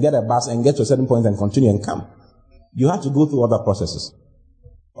and then get a bus and get to a certain point and continue and come. You have to go through other processes.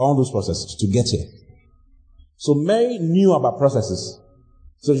 All those processes to get here. So Mary knew about processes.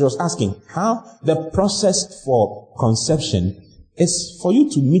 So she was asking how the process for conception is for you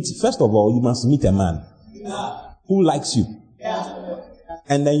to meet. First of all, you must meet a man who likes you.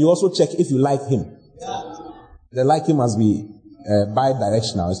 And then you also check if you like him. The liking must be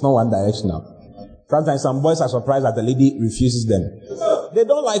bi-directional. It's not one-directional. Sometimes some boys are surprised that the lady refuses them. They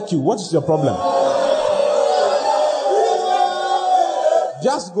don't like you. What is your problem?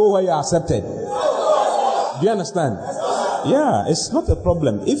 Just go where you are accepted. Do you understand? Yeah, it's not a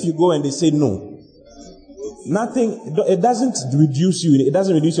problem. If you go and they say no, nothing, it doesn't reduce you. It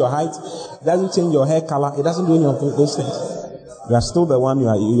doesn't reduce your height. It doesn't change your hair color. It doesn't do any of those things. You are still the one you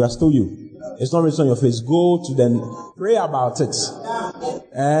are. You are still you. It's not written on your face. Go to them, pray about it,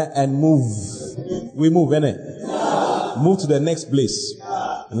 and move. We move, innit? Move to the next place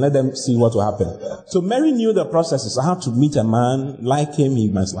and let them see what will happen. So Mary knew the processes. I have to meet a man, like him, he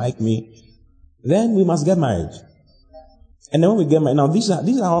must like me. Then we must get married. And then when we get married, now these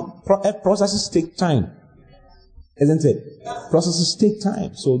processes take time. Isn't it? Processes take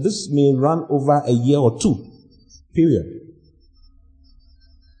time. So this may run over a year or two. Period.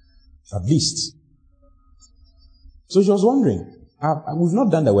 At least. So she was wondering, we've not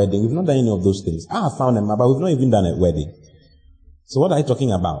done the wedding, we've not done any of those things. I have found a man, but we've not even done a wedding. So what are you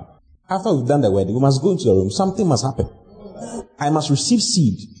talking about? After we've done the wedding, we must go into the room. Something must happen. I must receive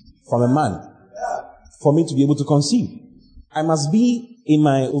seed from a man for me to be able to conceive. I must be in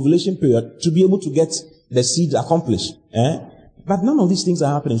my ovulation period to be able to get the seed accomplished. But none of these things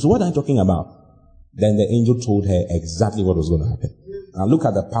are happening. So what are you talking about? Then the angel told her exactly what was going to happen. Now look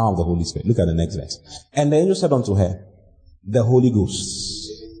at the power of the Holy Spirit. Look at the next verse. And the angel said unto her, the Holy Ghost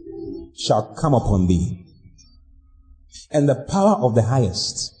shall come upon thee, and the power of the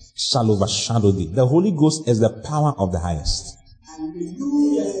highest shall overshadow thee. The Holy Ghost is the power of the highest.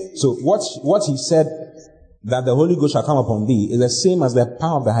 So what he said, that the Holy Ghost shall come upon thee, is the same as the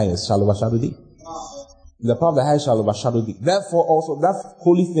power of the highest shall overshadow thee. The power of the highest shall overshadow thee. Therefore also that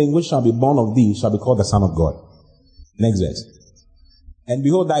holy thing which shall be born of thee shall be called the Son of God. Next verse. And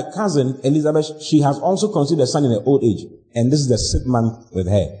behold, thy cousin Elizabeth, she has also conceived a son in her old age. And this is the 6th month with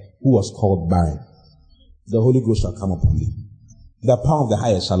her, who was called barren. The Holy Ghost shall come upon thee. The power of the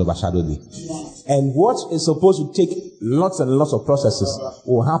highest shall overshadow thee. And what is supposed to take lots and lots of processes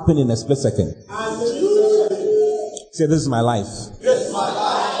will happen in a split second. Say, this is my life.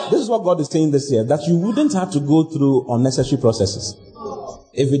 This is what God is saying this year, that you wouldn't have to go through unnecessary processes.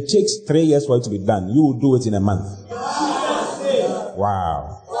 If it takes 3 years for it to be done, you will do it in a month.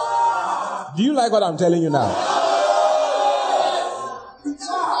 Wow. Do you like what I'm telling you now?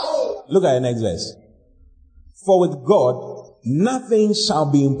 Look at the next verse. For with God, nothing shall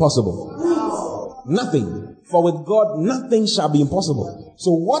be impossible. Nothing. For with God, nothing shall be impossible.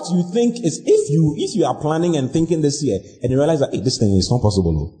 So what you think is, if you are planning and thinking this year, and you realize that, hey, this thing is not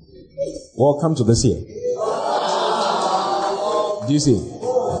possible, welcome to this year. Do you see?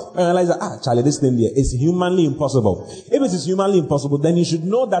 And you realize that, Charlie, this thing here is humanly impossible. If it is humanly impossible, then you should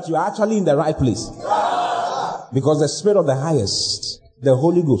know that you are actually in the right place. Because the Spirit of the highest, the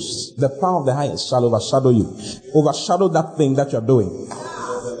Holy Ghost, the power of the highest shall overshadow you. Overshadow that thing that you're doing.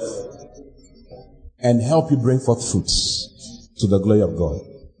 And help you bring forth fruits to the glory of God.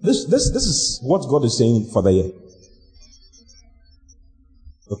 This is what God is saying for the year.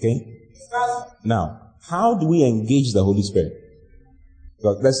 Okay? Now, how do we engage the Holy Spirit?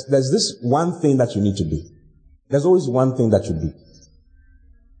 Look, there's this one thing that you need to do. There's always one thing that you do.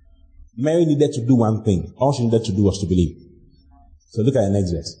 Mary needed to do one thing. All she needed to do was to believe. So look at the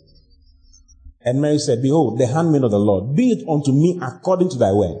next verse. And Mary said, behold, the handmaid of the Lord, be it unto me according to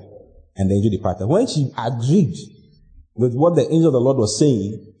thy word. And the angel departed. When she agreed with what the angel of the Lord was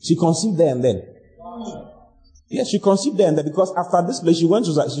saying, she conceived there and then. Yes, she conceived there and then, because after this place she went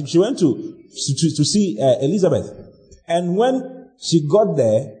to see Elizabeth. And when she got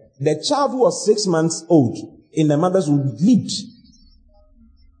there, the child who was 6 months old in the mother's womb leaped,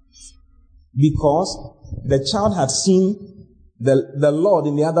 because the child had seen the Lord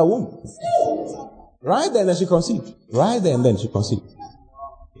in the other womb. Right there and then she conceived. Right there and then she conceived.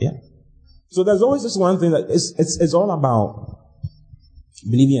 Yeah. So there's always this one thing that it's all about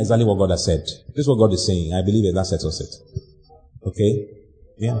believing exactly what God has said. This is what God is saying. I believe it. That settles it. Okay?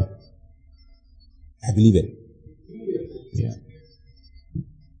 Yeah. I believe it. Yeah.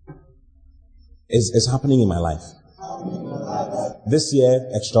 It's happening in my life. This year,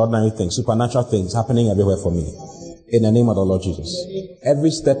 extraordinary things, supernatural things happening everywhere for me. In the name of the Lord Jesus. Every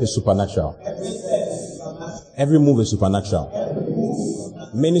step is supernatural. Every move is supernatural.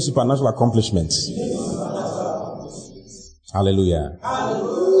 Many supernatural accomplishments. Hallelujah.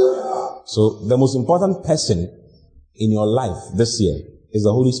 So the most important person in your life this year is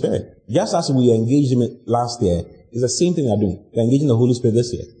the Holy Spirit. Just as we engaged him last year, it's the same thing we are doing. We're engaging the Holy Spirit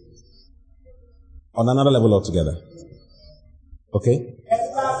this year. On another level altogether. Okay?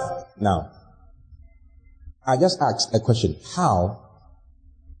 Now, I just asked a question. How?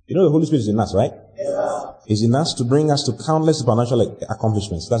 You know the Holy Spirit is in us, right? Is in us to bring us to countless supernatural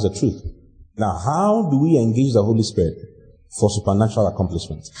accomplishments. That's the truth. Now, how do we engage the Holy Spirit for supernatural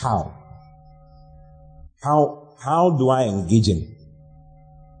accomplishments? How? How do I engage him?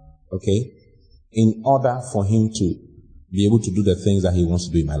 Okay? In order for him to be able to do the things that he wants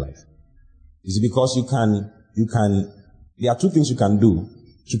to do in my life. Is it because there are two things you can do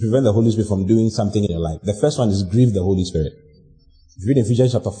to prevent the Holy Spirit from doing something in your life. The first one is grieve the Holy Spirit. If you read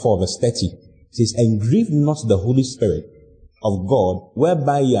Ephesians chapter 4 verse 30, it says, and grieve not the Holy Spirit of God,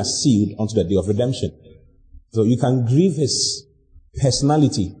 whereby you are sealed unto the day of redemption. So you can grieve his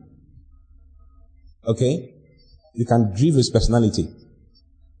personality. Okay? You can grieve his personality.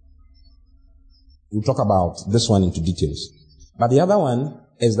 We'll talk about this one into details. But the other one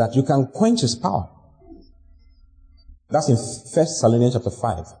is that you can quench his power. That's in 1 Thessalonians chapter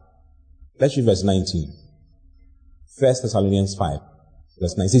 5. Let's read verse 19. 1 Thessalonians 5.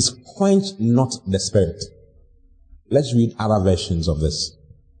 Verse 9. It says, quench not the spirit. Let's read other versions of this.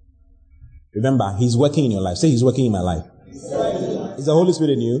 Remember, he's working in your life. Say, he's working in my life. Is the Holy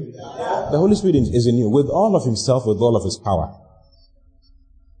Spirit in you? Yeah. The Holy Spirit is in you with all of himself, with all of his power.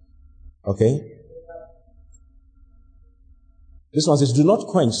 Okay? This one says, do not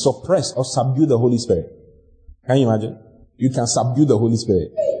quench, suppress, or subdue the Holy Spirit. Can you imagine? You can subdue the Holy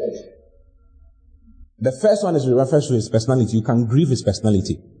Spirit. The first one is with reference to his personality. You can grieve his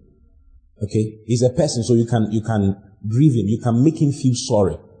personality. Okay? He's a person, so you can grieve him. You can make him feel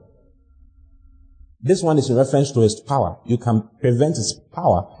sorry. This one is in reference to his power. You can prevent his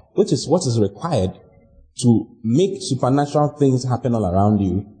power, which is what is required to make supernatural things happen all around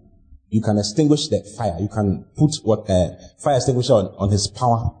you. You can extinguish the fire. You can put fire extinguisher on his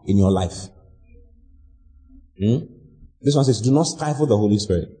power in your life. This one says, do not stifle the Holy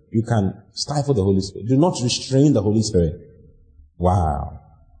Spirit. You can stifle the Holy Spirit. Do not restrain the Holy Spirit. Wow.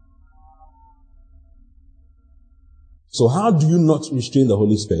 So how do you not restrain the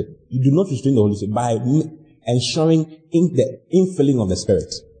Holy Spirit? You do not restrain the Holy Spirit by ensuring the infilling of the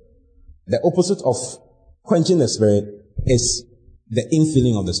Spirit. The opposite of quenching the Spirit is the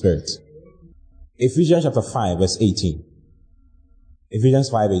infilling of the Spirit. Ephesians chapter 5 verse 18. Ephesians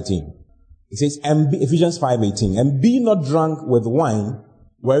 5:18. It says, Ephesians 5:18, and be not drunk with wine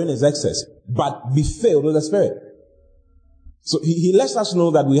wherein is excess, but be filled with the Spirit. So he lets us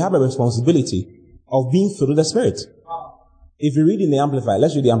know that we have a responsibility of being filled with the Spirit. If you read in the Amplified,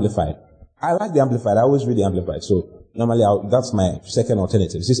 let's read the Amplified. I like the Amplified. I always read the Amplified. So normally that's my second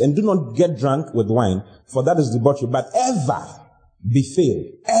alternative. It says, and do not get drunk with wine, for that is debauchery, but ever be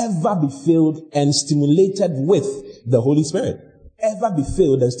filled and stimulated with the Holy Spirit. Ever be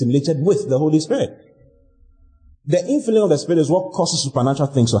filled and stimulated with the Holy Spirit. The infilling of the Spirit is what causes supernatural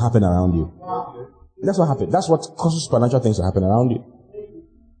things to happen around you. That's what happens. That's what causes supernatural things to happen around you.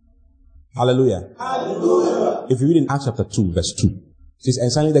 Hallelujah. Hallelujah. If you read in Acts chapter 2, verse 2, it says,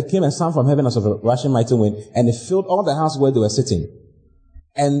 and suddenly there came a sound from heaven as of a rushing mighty wind, and it filled all the house where they were sitting.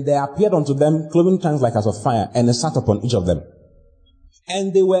 And there appeared unto them cloven tongues like as of fire, and it sat upon each of them.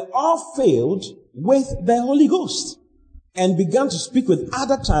 And they were all filled with the Holy Ghost, and began to speak with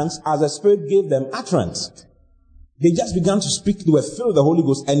other tongues as the Spirit gave them utterance. They just began to speak. They were filled with the Holy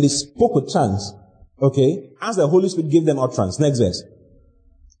Ghost, and they spoke with tongues. Okay? As the Holy Spirit gave them utterance. Next verse.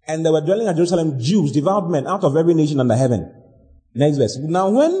 And there were dwelling at Jerusalem Jews, devout men, out of every nation under heaven. Next verse. Now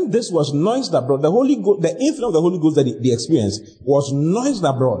when this was noised abroad, the Holy Ghost, the infilling of the Holy Ghost that they experienced was noised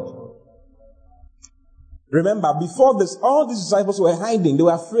abroad. Remember, before this, all these disciples were hiding. They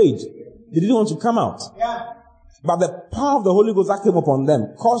were afraid. They didn't want to come out. Yeah. But the power of the Holy Ghost that came upon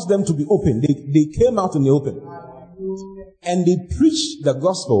them caused them to be open. They came out in the open. And they preached the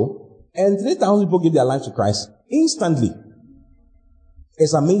gospel, and 3,000 people gave their life to Christ instantly.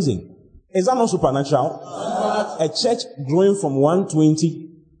 It's amazing. Is that not supernatural? A church growing from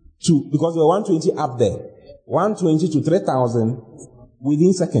 120 to, because there were 120 up there, 120 to 3,000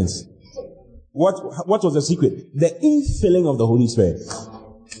 within seconds. What was the secret? The infilling of the Holy Spirit.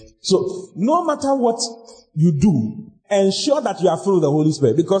 So, no matter what you do, ensure that you are filled with the Holy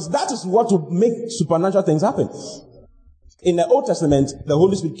Spirit, because that is what will make supernatural things happen. In the Old Testament, the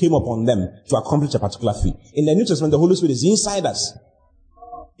Holy Spirit came upon them to accomplish a particular feat. In the New Testament, the Holy Spirit is inside us.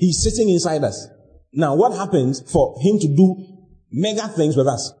 He's sitting inside us. Now, what happens for him to do mega things with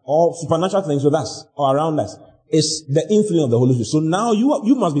us, or supernatural things with us, or around us, is the infilling of the Holy Spirit. So now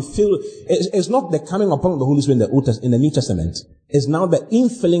you must be filled. It's not the coming upon of the Holy Spirit in the New Testament. It's now the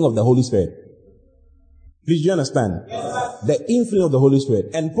infilling of the Holy Spirit. Please, do you understand? Yes. The infilling of the Holy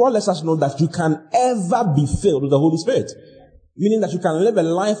Spirit. And Paul lets us know that you can ever be filled with the Holy Spirit. Meaning that you can live a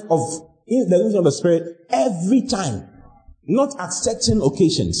life of the infilling of the Spirit every time. Not at certain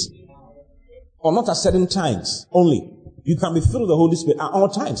occasions. Or not at certain times only. You can be filled with the Holy Spirit at all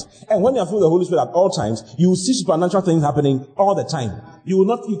times. And when you are filled with the Holy Spirit at all times, you will see supernatural things happening all the time.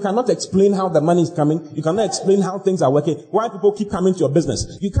 You cannot explain how the money is coming. You cannot explain how things are working. Why people keep coming to your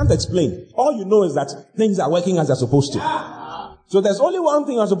business. You can't explain. All you know is that things are working as they're supposed to. So there's only one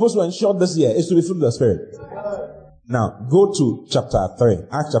thing you're supposed to ensure this year is to be filled with the Spirit. Now, go to chapter 3.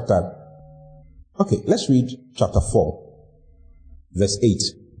 Acts chapter. Okay, let's read chapter 4, verse 8.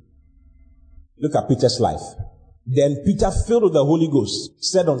 Look at Peter's life. Then Peter, filled with the Holy Ghost,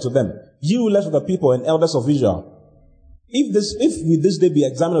 said unto them, Ye rulers of the people and elders of Israel, if we this day be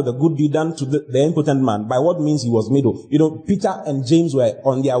examined of the good deed done to the impotent man, by what means he was made whole. You know, Peter and James were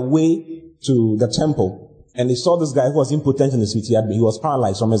on their way to the temple, and they saw this guy who was impotent in his feet. He was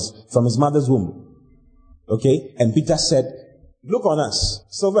paralyzed from his mother's womb. Okay? And Peter said, Look on us.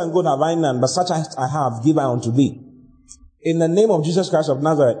 Silver and gold have I none, but such as I have give I unto thee. In the name of Jesus Christ of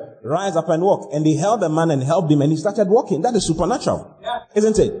Nazareth, rise up and walk. And they held the man and helped him, and he started walking. That is supernatural.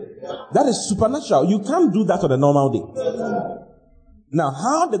 Isn't it? That is supernatural. You can't do that on a normal day. Now,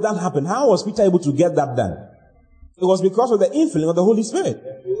 how did that happen? How was Peter able to get that done? It was because of the infilling of the Holy Spirit.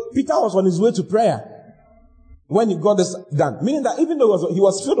 Peter was on his way to prayer when he got this done. Meaning that even though he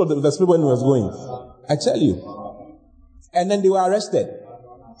was filled with the Spirit when he was going. I tell you. And then they were arrested.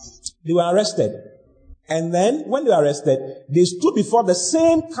 And then, when they were arrested, they stood before the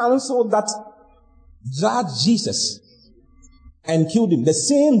same council that judged Jesus and killed him. The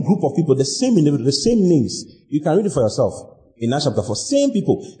same group of people, the same individual, the same names. You can read it for yourself in Acts chapter 4. Same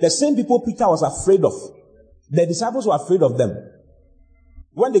people. The same people Peter was afraid of. The disciples were afraid of them.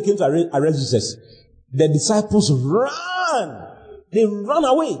 When they came to arrest Jesus, the disciples ran. They ran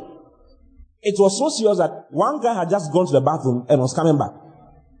away. It was so serious that one guy had just gone to the bathroom and was coming back.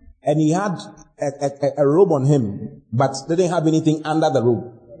 And he had a robe on him, but they didn't have anything under the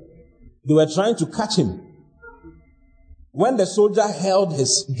robe. They were trying to catch him. When the soldier held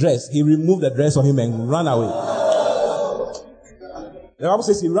his dress, he removed the dress on him and ran away. The Bible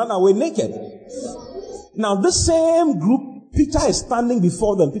says he ran away naked. Now, this same group, Peter is standing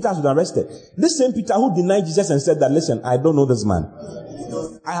before them. Peter has been arrested. This same Peter who denied Jesus and said that, listen, I don't know this man.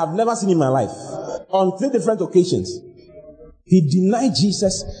 I have never seen him in my life. On 3 different occasions. He denied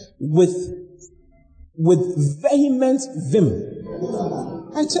Jesus with vehement vim.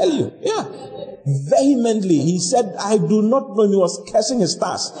 I tell you, vehemently. He said, I do not know him. He was cursing his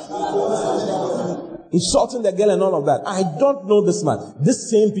stars. Insulting the girl and all of that. I don't know this man. This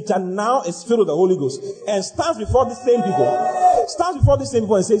same Peter now is filled with the Holy Ghost and stands before the same people.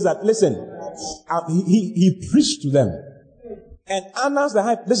 And says that, listen, he preached to them. And announced the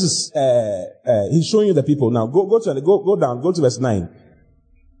hype. This is, he's showing you the people. Now, go down, go to verse 9.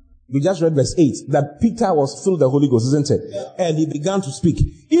 We just read verse 8, that Peter was filled with the Holy Ghost, isn't it? And he began to speak.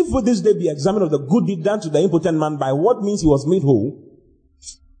 If for this day be examined of the good deed done to the impotent man, by what means he was made whole,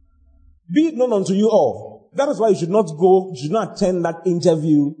 be it known unto you all. That is why you should not attend that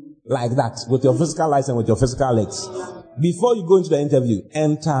interview like that, with your physical eyes and with your physical legs. Before you go into the interview,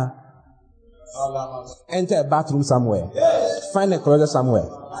 enter a bathroom somewhere. Find a closet somewhere.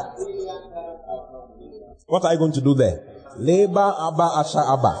 What are you going to do there? Leba Abba Asha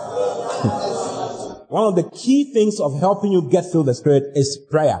Abba. One of the key things of helping you get filled with the Spirit is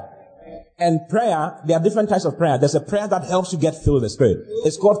prayer. And prayer, there are different types of prayer. There's a prayer that helps you get filled with the Spirit.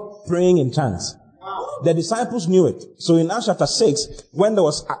 It's called praying in tongues. The disciples knew it. So in Acts chapter 6, when there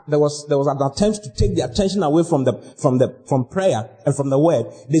was an attempt to take the attention away from prayer and from the word,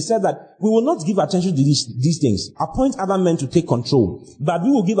 they said that we will not give attention to these things. Appoint other men to take control. But we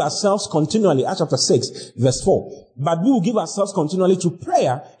will give ourselves continually, Acts chapter 6, verse 4. But we will give ourselves continually to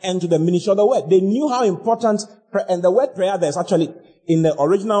prayer and to the ministry of the word. They knew how important and the word prayer there's actually in the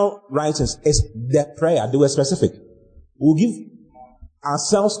original writings is the prayer. They were specific. We'll give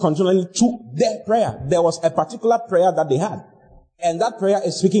ourselves continually to their prayer. There was a particular prayer that they had. And that prayer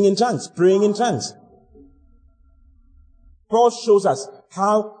is speaking in tongues, praying in tongues. Paul shows us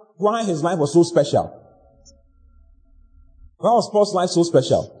why his life was so special. Why was Paul's life so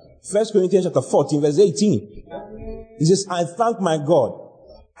special? 1 Corinthians chapter 14, verse 18. He says, I thank my God.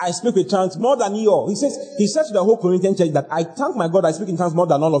 I speak with tongues more than you all. He said to the whole Corinthian church that I thank my God I speak in tongues more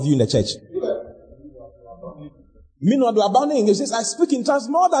than all of you in the church. Meanwhile, the abounding English says, I speak in tongues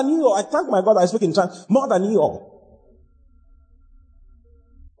more than you all. I thank my God I speak in tongues more than you all.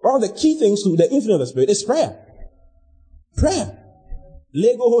 One of the key things to the influence of the Spirit is prayer. Prayer.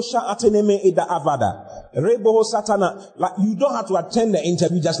 Lego hosha ateneme eda avada. Rebo satana. Like, you don't have to attend the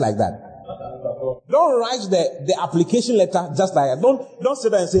interview just like that. Don't write the application letter just like that. Don't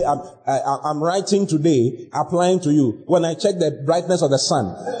sit there and say, I'm writing today, applying to you. When I check the brightness of the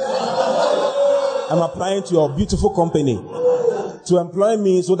sun, I'm applying to your beautiful company to employ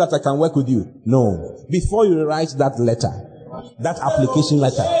me so that I can work with you. No. Before you write that letter, that application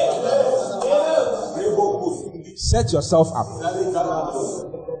letter, set yourself up.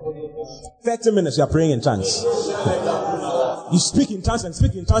 30 minutes you are praying in tongues. You speak in tongues and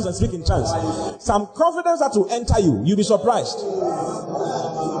speak in tongues and speak in tongues. Some confidence that will enter you. You'll be surprised.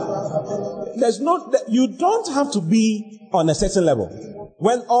 You don't have to be on a certain level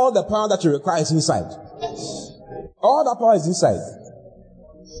when all the power that you require is inside. All that power is inside.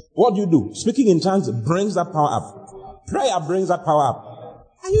 What do? Speaking in tongues brings that power up. Prayer brings that power up.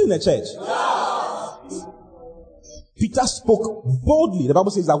 Are you in the church? Peter spoke boldly. The Bible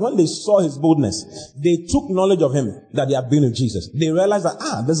says that when they saw his boldness, they took knowledge of him that he had been with Jesus. They realized that,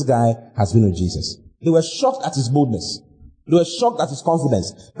 this guy has been with Jesus. They were shocked at his boldness. They were shocked at his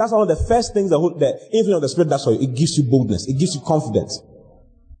confidence. That's one of the first things the influence of the Spirit does for you. It gives you boldness. It gives you confidence.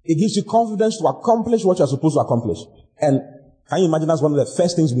 It gives you confidence to accomplish what you are supposed to accomplish. And can you imagine that's one of the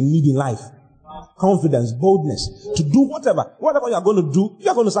first things we need in life? Confidence, boldness, to do whatever you are going to do. You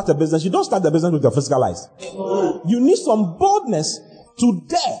are going to start a business. You don't start the business with your physical eyes. You need some boldness to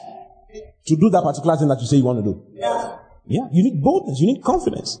dare to do that particular thing that you say you want to do. Yeah. You need boldness. You need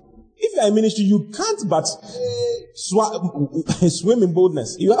confidence. If you are in ministry, you can't but swim in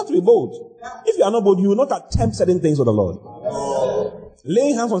boldness. You have to be bold. If you are not bold, you will not attempt certain things with the Lord.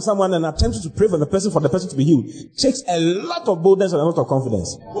 Laying hands on someone and attempting to pray for the person to be healed takes a lot of boldness and a lot of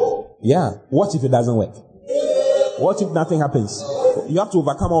confidence. Yeah. What if it doesn't work? What if nothing happens? You have to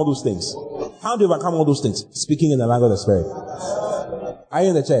overcome all those things. How do you overcome all those things? Speaking in the language of the Spirit. Are you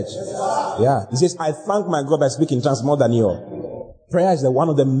in the church? Yeah. He says, I thank my God I speak in tongues more than you all. Prayer is one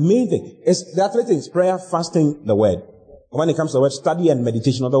of the main things. There are three things. Prayer, fasting, the word. When it comes to the word, study and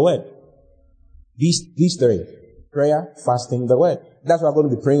meditation of the word. These three. Prayer, fasting, the word. That's why we're going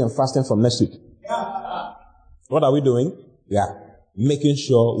to be praying and fasting from next week. What are we doing? Yeah. Making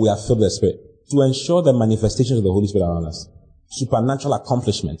sure we are filled with the Spirit. To ensure the manifestations of the Holy Spirit around us. Supernatural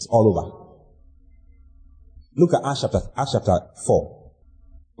accomplishments all over. Look at Acts chapter 4.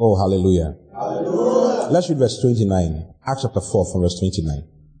 Oh, hallelujah. Hallelujah. Let's read verse 29. Acts chapter 4 from verse 29.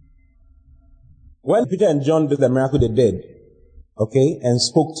 When Peter and John did the miracle they did, and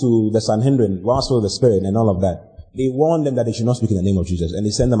spoke to the Sanhedrin, once with the Spirit and all of that, they warned them that they should not speak in the name of Jesus, and they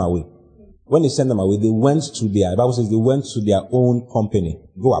sent them away. When they sent them away, the Bible says they went to their own company.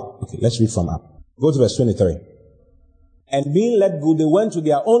 Go up. Okay, let's read from up. Go to verse 23. And being let go, they went to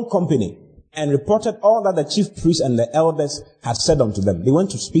their own company and reported all that the chief priests and the elders had said unto them. They went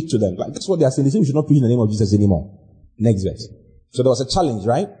to speak to them. Like, that's what they are saying. They say we should not preach in the name of Jesus anymore. Next verse. So there was a challenge,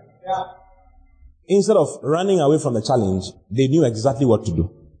 right? Yeah. Instead of running away from the challenge, they knew exactly what to do.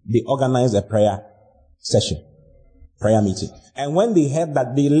 They organized a prayer session. Prayer meeting. And when they heard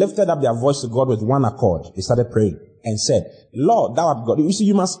that, they lifted up their voice to God with one accord. They started praying and said, Lord, thou art God. You see,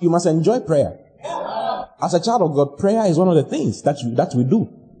 you must enjoy prayer. As a child of God, prayer is one of the things that we do.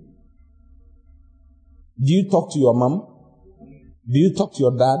 Do you talk to your mom? Do you talk to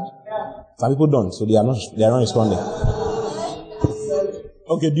your dad? Some people don't, so they are not responding.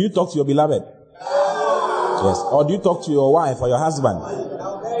 Okay, do you talk to your beloved? Yes. Or do you talk to your wife or your husband?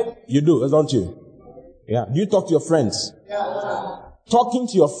 You do, don't you? Yeah. Do you talk to your friends? Talking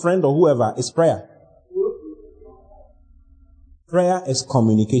to your friend or whoever is prayer. Prayer is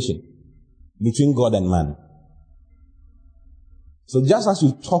communication between God and man. So just as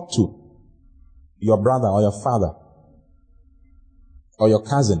you talk to your brother or your father or your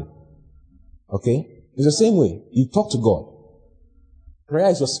cousin, it's the same way. You talk to God. Prayer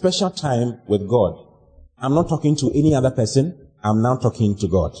is your special time with God. I'm not talking to any other person. I'm now talking to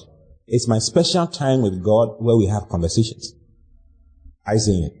God. It's my special time with God where we have conversations. Are you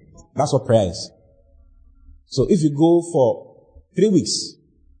saying it? That's what prayer is. So if you go for 3 weeks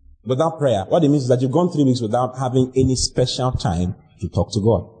without prayer, what it means is that you've gone 3 weeks without having any special time to talk to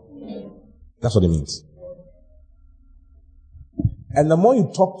God. That's what it means. And the more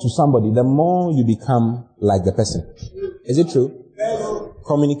you talk to somebody, the more you become like the person. Is it true?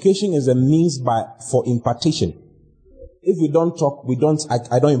 Communication is a means for impartation. if we don't talk,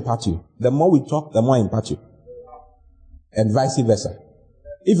 I don't impart you. The more we talk, the more I impart you. And vice versa.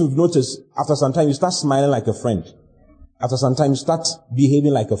 If you've noticed, after some time you start smiling like a friend. After some time you start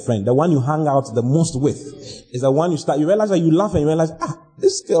behaving like a friend. The one you hang out the most with is the one you realize that you laugh and you realize,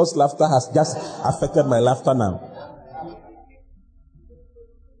 this girl's laughter has just affected my laughter now.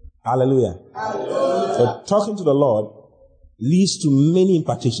 Hallelujah. So talking to the Lord leads to many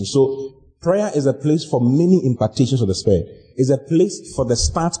impartations. So prayer is a place for many impartations of the Spirit. It's a place for the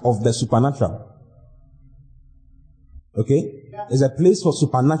start of the supernatural. Okay? It's a place for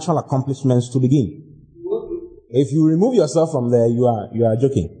supernatural accomplishments to begin. If you remove yourself from there, you are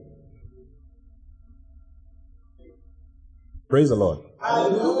joking. Praise the Lord.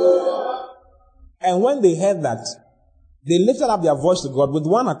 And when they heard that, they lifted up their voice to God with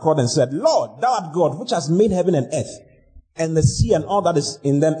one accord and said, Lord, thou art God, which has made heaven and earth, and the sea and all that is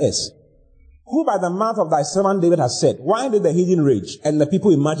in them is. Who by the mouth of thy servant David has said, why did the heathen rage and the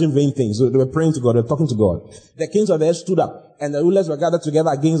people imagine vain things? So they were praying to God, they were talking to God. The kings of the earth stood up, and the rulers were gathered together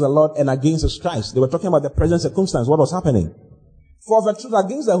against the Lord and against his Christ. They were talking about the present circumstance, what was happening. For of a truth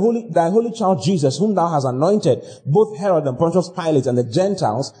against thy holy child Jesus, whom thou hast anointed, both Herod and Pontius Pilate and the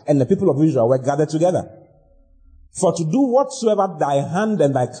Gentiles and the people of Israel were gathered together. For to do whatsoever thy hand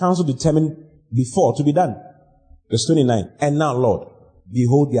and thy counsel determined before to be done. Verse 29. And now, Lord,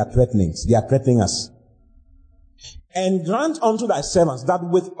 behold their threatenings. They are threatening us. And grant unto thy servants that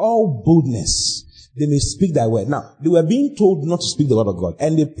with all boldness they may speak thy word. Now, they were being told not to speak the word of God.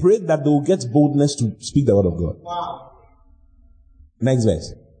 And they prayed that they will get boldness to speak the word of God. Wow. Next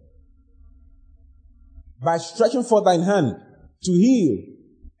verse. By stretching forth thine hand to heal,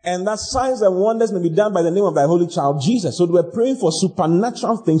 and that signs and wonders may be done by the name of thy holy child Jesus. So they were praying for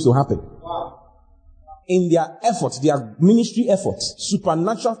supernatural things to happen. Wow. In their efforts, their ministry efforts,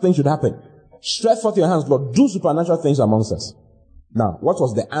 supernatural things should happen. Stretch forth your hands, Lord. Do supernatural things amongst us. Now, what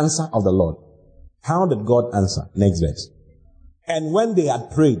was the answer of the Lord? How did God answer? Next verse. And when they had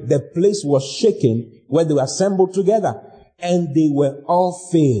prayed, the place was shaken where they were assembled together, and they were all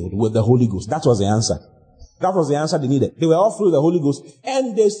filled with the Holy Ghost. That was the answer. That was the answer they needed. They were all filled with the Holy Ghost,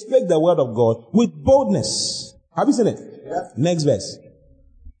 and they spake the word of God with boldness. Have you seen it? Yes. Next verse.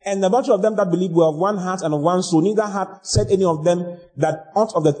 And the bunch of them that believed were of one heart and of one soul. Neither had said any of them that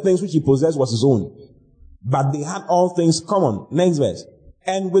aught of the things which he possessed was his own, but they had all things common. Next verse.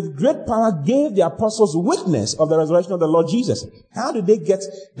 And with great power gave the apostles witness of the resurrection of the Lord Jesus. How did they get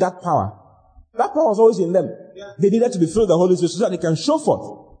that power? That power was always in them. They needed to be filled with the Holy Spirit so that they can show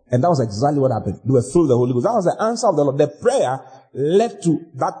forth. And that was exactly what happened. They were filled with the Holy Ghost. That was the answer of the Lord. The prayer led to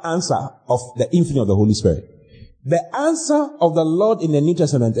that answer of the infilling of the Holy Spirit. The answer of the Lord in the New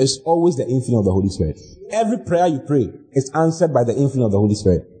Testament is always the infilling of the Holy Spirit. Every prayer you pray is answered by the infilling of the Holy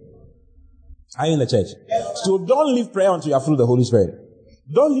Spirit. Are you in the church? So don't leave prayer until you are filled with the Holy Spirit.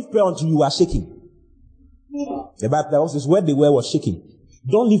 Don't leave prayer until you are shaking. The Bible says where they were was shaking.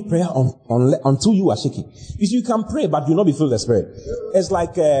 Don't leave prayer until you are shaking. You see, you can pray, but you'll not be filled with the Spirit. It's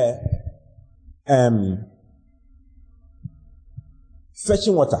like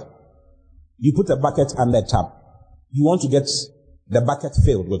fetching water. You put a bucket under a tap. You want to get the bucket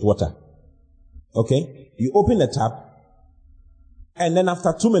filled with water. Okay? You open the tap, and then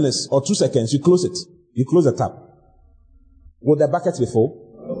after 2 minutes or 2 seconds, you close it. You close the tap. Will the bucket be full?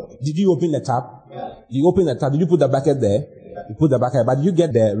 Did you open the tap? You open the tap. Did you put the bucket there? You put the bucket, but did you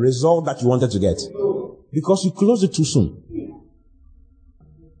get the result that you wanted to get? Because you closed it too soon.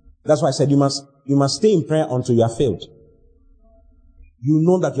 That's why I said you must stay in prayer until you are filled. You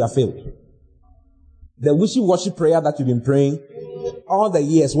know that you are filled. The wishy-washy prayer that you've been praying all the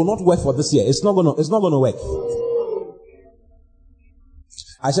years will not work for this year. It's not gonna work.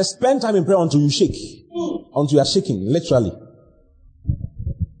 I said spend time in prayer until you shake. Until you are shaking, literally.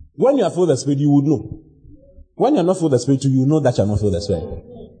 When you are filled with the Spirit, you would know. When you are not filled with the Spirit, you know that you are not filled with the Spirit.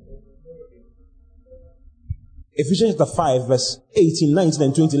 Ephesians chapter 5, verse 18, 19,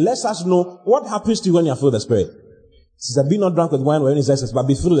 and 20 lets us know what happens to you when you are filled with the Spirit. It says, be not drunk with wine wherein is excess, but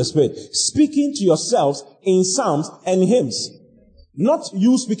be filled with the Spirit, speaking to yourselves in psalms and hymns. Not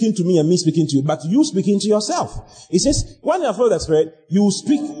you speaking to me and me speaking to you, but you speaking to yourself. It says, when you are filled with the Spirit, you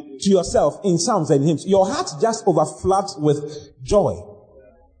speak to yourself in psalms and hymns. Your heart just overfloods with joy.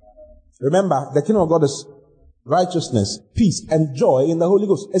 Remember, the kingdom of God is righteousness, peace, and joy in the Holy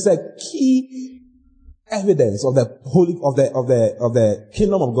Ghost. It's a key evidence of the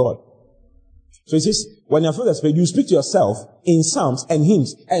kingdom of God. So it says, when you're filled with the Spirit, you speak to yourself in psalms and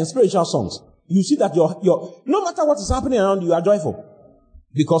hymns and spiritual songs. You see that no matter what is happening around you, you are joyful.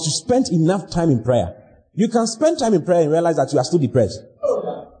 Because you spent enough time in prayer. You can spend time in prayer and realize that you are still depressed.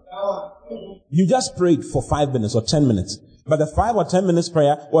 You just prayed for 5 minutes or 10 minutes. But the 5 or 10 minutes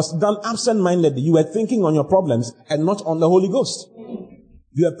prayer was done absent-mindedly. You were thinking on your problems and not on the Holy Ghost.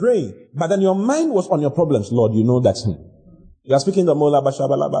 You were praying, but then your mind was on your problems. Lord, you know that. You are speaking the Mola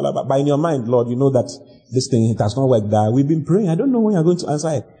Bashabala, but in your mind, Lord, you know that this thing, it has not worked there. We've been praying. I don't know when you're going to answer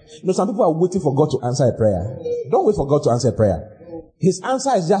it. You know, some people are waiting for God to answer a prayer. Don't wait for God to answer a prayer. His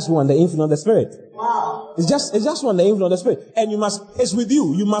answer is just one, the influence of the Spirit. Wow. It's just one, the influence of the Spirit. And it's with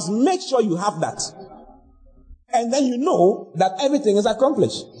you. You must make sure you have that. And then you know that everything is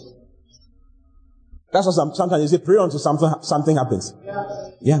accomplished. That's what sometimes you say, pray until something happens.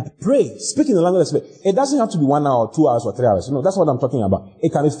 Yeah. Pray. Speak in the language of the Spirit. It doesn't have to be 1 hour, 2 hours, or 3 hours. You know, that's what I'm talking about.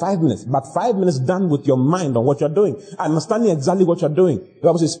 It can be 5 minutes, but 5 minutes done with your mind on what you're doing. Understanding exactly what you're doing. The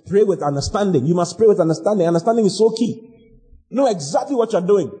Bible says, pray with understanding. You must pray with understanding. Understanding is so key. Know exactly what you're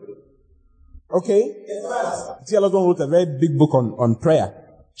doing. Okay? C.L. Osborn wrote a very big book on prayer,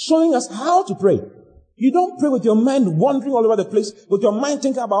 showing us how to pray. You don't pray with your mind wandering all over the place, with your mind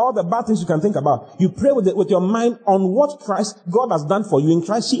thinking about all the bad things you can think about. You pray with your mind on what God has done for you in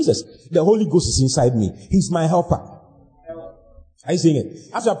Christ Jesus. The Holy Ghost is inside me. He's my helper. Are you seeing it?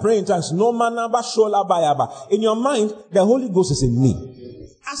 As you're praying in tongues, no manaba shola bayaba. In your mind, the Holy Ghost is in me.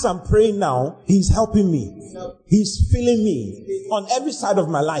 As I'm praying now, He's helping me. He's filling me on every side of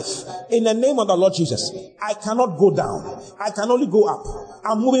my life. In the name of the Lord Jesus, I cannot go down. I can only go up.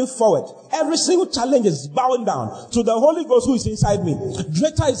 I'm moving forward. Every single challenge is bowing down to the Holy Ghost who is inside me.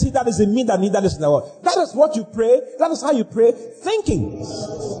 Greater is He that is in me than he that is in the world. That is what you pray. That is how you pray. Thinking.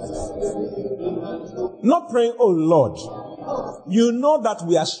 Not praying, oh Lord, you know that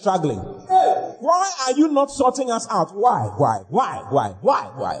we are struggling. Why are you not sorting us out? Why?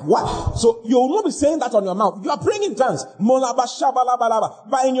 So you will not be saying that on your mouth. You are praying in tongues.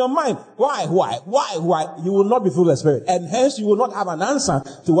 But in your mind, why? You will not be filled with the Spirit. And hence you will not have an answer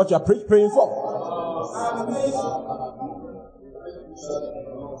to what you are praying for.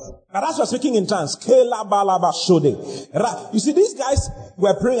 But as we're speaking in tongues, you see, these guys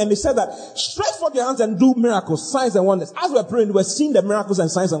were praying and they said that stretch forth your hands and do miracles, signs and wonders. As we're praying, they were seeing the miracles and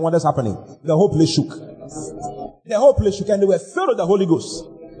signs and wonders happening. The whole place shook. The whole place shook and they were filled with the Holy Ghost.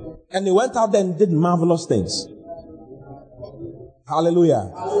 And they went out there and did marvelous things. Hallelujah.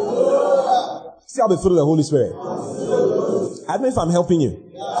 See, I'll be filled with the Holy Spirit. I don't know if I'm helping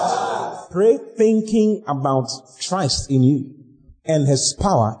you. Pray thinking about Christ in you and His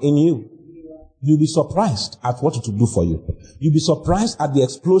power in you. You'll be surprised at what it will do for you. You'll be surprised at the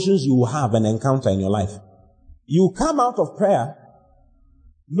explosions you will have and encounter in your life. You come out of prayer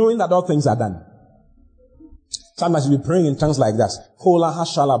knowing that all things are done. Sometimes you'll be praying in tongues like this.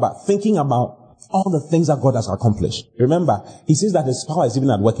 Thinking about all the things that God has accomplished. Remember, He says that His power is even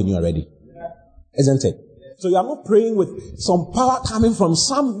at work in you already. Isn't it? So you are not praying with some power coming from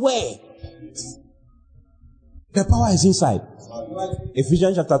somewhere. The power is inside.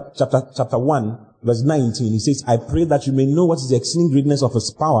 Ephesians chapter 1, verse 19, He says, I pray that you may know what is the exceeding greatness of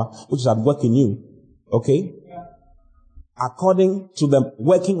His power, which is at work in you. Okay? According to the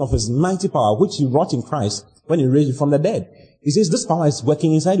working of His mighty power, which He wrought in Christ when He raised you from the dead. He says, this power is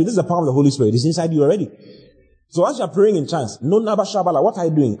working inside you. This is the power of the Holy Spirit. It's inside you already. So as you are praying in tongues, no naba shabala, what are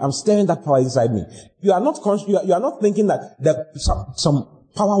you doing? I'm stirring that power inside me. You are not you are not thinking that some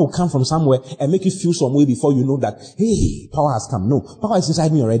power will come from somewhere and make you feel some way before you know that, hey, power has come. No, power is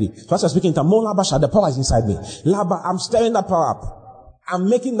inside me already. So as you're speaking to Mola Basha, the power is inside me. Laba, I'm stirring that power up. I'm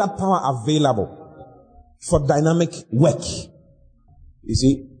making that power available for dynamic work. You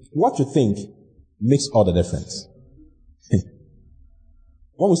see, what you think makes all the difference.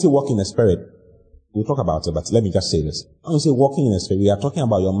 When we say walk in the Spirit, we'll talk about it, but let me just say this. When we say walking in the Spirit, we are talking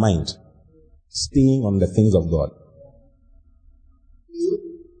about your mind staying on the things of God.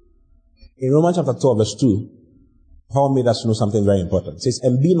 In Romans chapter 12, verse 2, Paul made us know something very important. It says,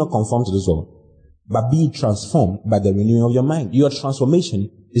 and be not conformed to this world, but be transformed by the renewing of your mind. Your transformation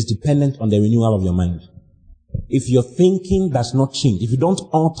is dependent on the renewal of your mind. If your thinking does not change, if you don't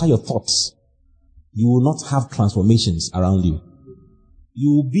alter your thoughts, you will not have transformations around you.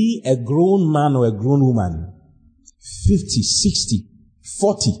 You will be a grown man or a grown woman, 50, 60,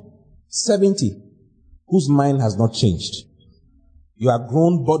 40, 70, whose mind has not changed. You are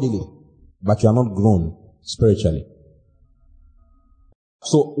grown bodily, but you are not grown spiritually.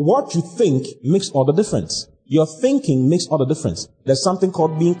 So what you think makes all the difference. Your thinking makes all the difference. There's something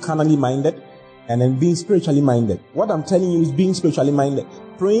called being carnally minded and then being spiritually minded. What I'm telling you is being spiritually minded.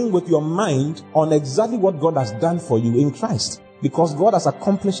 Praying with your mind on exactly what God has done for you in Christ. Because God has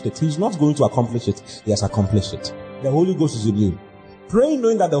accomplished it. He's not going to accomplish it. He has accomplished it. The Holy Ghost is in you. Pray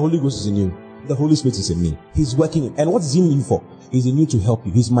knowing that the Holy Ghost is in you. The Holy Spirit is in me. He's working. And what is He in you for? He's in you to help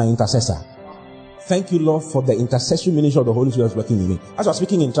you. He's my intercessor. Thank you, Lord, for the intercessory ministry of the Holy Spirit working in me. As I was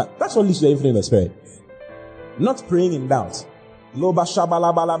speaking in tongues, that's what leads to everything in the Spirit. Not praying in doubt. Loba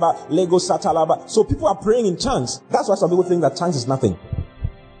shabalabalaba, lego satalaba. So people are praying in tongues. That's why some people think that tongues is nothing.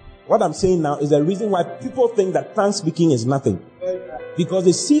 What I'm saying now is the reason why people think that tongue speaking is nothing. Because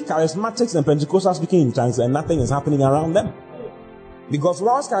they see charismatics and Pentecostals speaking in tongues and nothing is happening around them. Because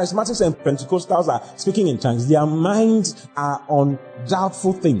whilst charismatics and Pentecostals are speaking in tongues, their minds are on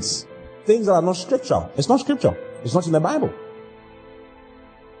doubtful things. Things that are not scriptural. It's not scripture. It's not in the Bible.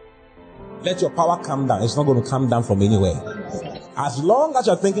 Let your power come down. It's not going to come down from anywhere. As long as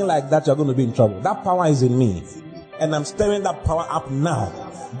you're thinking like that, you're going to be in trouble. That power is in me. And I'm stirring that power up now.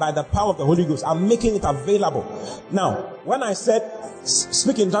 By the power of the Holy Ghost, I'm making it available. Now, when I said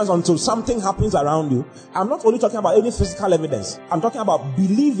speak in tongues until something happens around you, I'm not only talking about any physical evidence. I'm talking about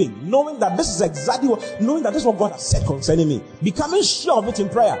believing, knowing that this is exactly what, knowing that this is what God has said concerning me. Becoming sure of it in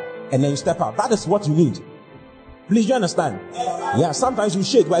prayer. And then you step out. That is what you need. Please, you understand? Yeah, sometimes you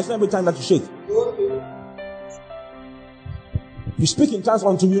shake, but it's not every time that you shake. You speak in tongues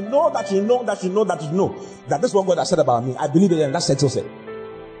until you know that you know that you know that you know that this is what God has said about me. I believe it, and that settles it.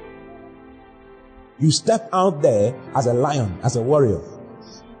 You step out there as a lion, as a warrior,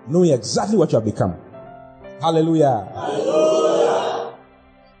 knowing exactly what you have become. Hallelujah. Hallelujah.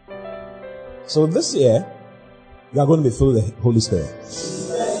 So this year, you are going to be filled with the Holy Spirit.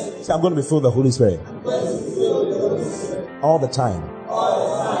 Say, I'm going to be filled with the Holy Spirit. All the time.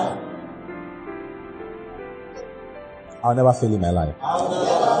 I'll never fail in my life.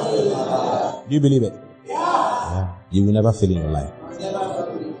 Do you believe it? Yeah. You will never fail in your life.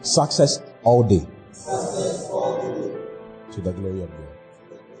 Success all day. To the glory of God.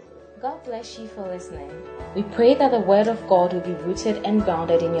 God bless you for listening. We pray that the word of God will be rooted and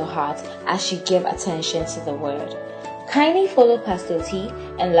grounded in your heart as you give attention to the word. Kindly follow Pastor T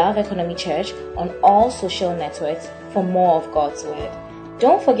and Love Economy Church on all social networks for more of God's word.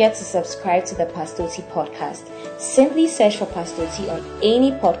 Don't forget to subscribe to the Pastor T podcast. Simply search for Pastor T on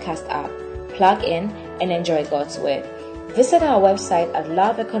any podcast app, plug in, and enjoy God's word. Visit our website at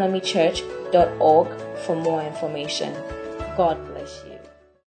loveeconomychurch.org for more information. God bless.